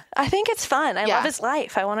that. Yeah. I think it's fun. I Yeah. love his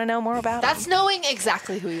life. I want to know more about That's him. knowing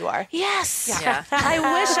exactly who you are. Yes. Yeah. I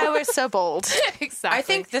wish I was so bold. Exactly. I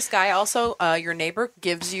think this guy also, your neighbor,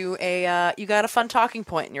 gives you you got a fun talking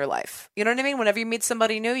point in your life. You know what I mean? Whenever you meet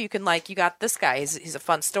somebody new, you can you got this guy. He's a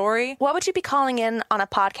fun story. What would you be calling in on a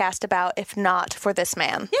podcast about if not for this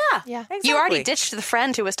man? Yeah. Exactly. You already ditched the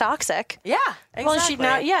friend who was toxic. Yeah, exactly. Well,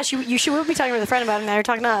 she will be talking with a friend about it, and now you're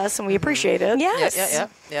talking to us, and we appreciate it. Yes.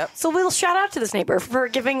 Yep. So we'll shout out to this neighbor for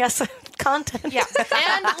giving us content. Yeah.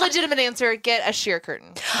 And legitimate answer, get a sheer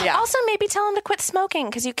curtain. Yeah. Also, maybe tell him to quit smoking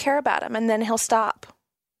because you care about him, and then he'll stop.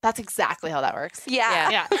 That's exactly how that works.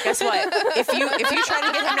 Yeah. Guess what? If you try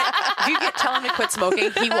to get him tell him to quit smoking,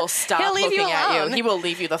 he will stop He'll leave you looking at alone. you. He will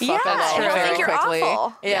leave you the fuck Yeah, alone he'll very think you're quickly.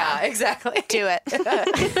 awful. Yeah, exactly. Do it. Or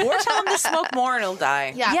tell him to smoke more and he'll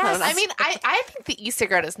die. Yeah. Yes. I mean, I think the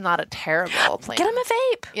e-cigarette is not a terrible plan. Get him a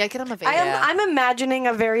vape. Yeah, get him a vape. I'm imagining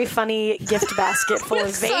a very funny gift basket full of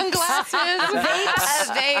vapes, Sunglasses.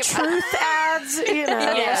 A vape. truth ads,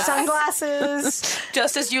 sunglasses,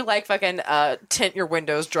 Just as you fucking tint your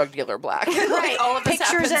windows drug dealer black. right? All of this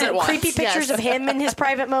Pictures happens at and once. creepy pictures of him in his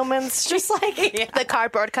private moments, just like The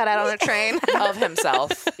cardboard cutout on a train. Of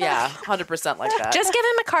himself. Yeah, 100% like that. Just give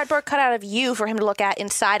him a cardboard cutout of you for him to look at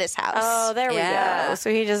inside his house. Oh, there we Yeah. go. So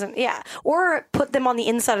he doesn't, or put them on the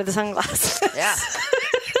inside of the sunglasses. yeah.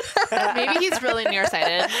 Maybe he's really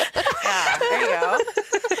nearsighted. Yeah, there you go.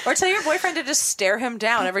 Or tell your boyfriend to just stare him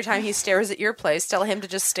down every time he stares at your place. Tell him to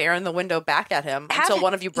just stare in the window back at him until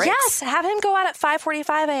one of you breaks. Yes, have him go out at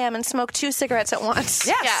 5:45 a.m. and smoke 2 cigarettes at once.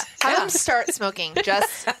 Yes. Yeah. Have him start smoking.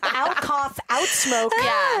 Just Out cough, out smoke.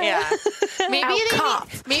 Yeah. maybe Out they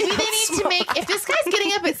cough. need to make, if this guy's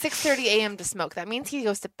getting up at 6:30 a.m. to smoke, that means he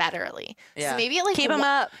goes to bed early. Yeah. So maybe at Keep him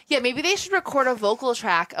up. Yeah, maybe they should record a vocal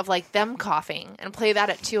track of them coughing and play that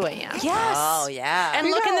at 2 a.m. Yes. Oh, yeah. And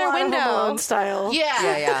look in their window. Home Alone style.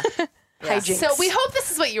 Yeah. Yeah. Hijinks. So we hope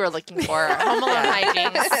this is what you were looking for. Home Alone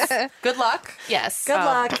hijinks. Good luck. Yes. Good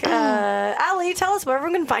luck. Allie, tell us where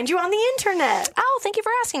everyone can find you on the internet. Oh, thank you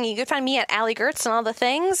for asking. You can find me at Allie Goertz and all the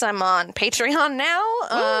things. I'm on Patreon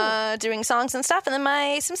now, doing songs and stuff, and then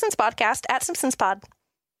my Simpsons podcast at Simpsons Pod.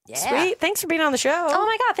 Yeah. Sweet. Thanks for being on the show. Oh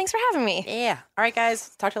my God, thanks for having me. Yeah. All right,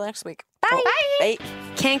 guys. Talk to you next week. Bye. Bye.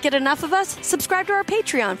 Can't get enough of us? Subscribe to our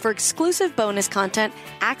Patreon for exclusive bonus content,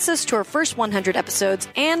 access to our first 100 episodes,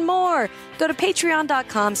 and more. Go to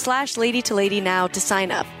patreon.com/ladytolady now to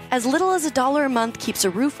sign up. As little as $1 a month keeps a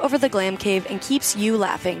roof over the glam cave and keeps you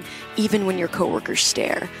laughing, even when your coworkers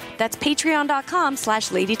stare. That's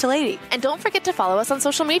patreon.com/ladytolady. And don't forget to follow us on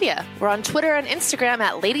social media. We're on Twitter and Instagram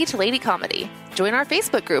at Lady to Lady Comedy. Join our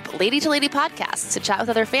Facebook group, Lady to Lady Podcasts, to chat with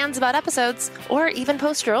other fans about episodes, or even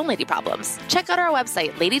post your own lady problems. Check out our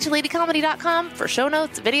website, ladytoladycomedy.com, for show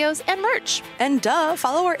notes, videos, and merch. And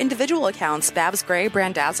follow our individual accounts, Babs Gray,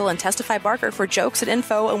 Brandazzle, and Testify Barker for jokes and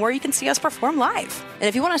info and where you can see us perform live. And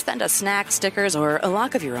if you want to send us snacks, stickers, or a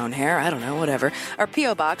lock of your own hair, I don't know, whatever, our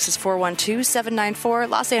P.O. Box is 412-794,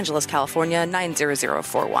 Los Angeles, California,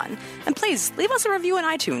 90041. And please, leave us a review on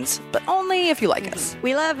iTunes, but only if you like us.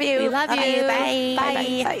 We love you. We love you. Bye.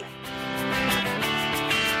 Bye. Bye.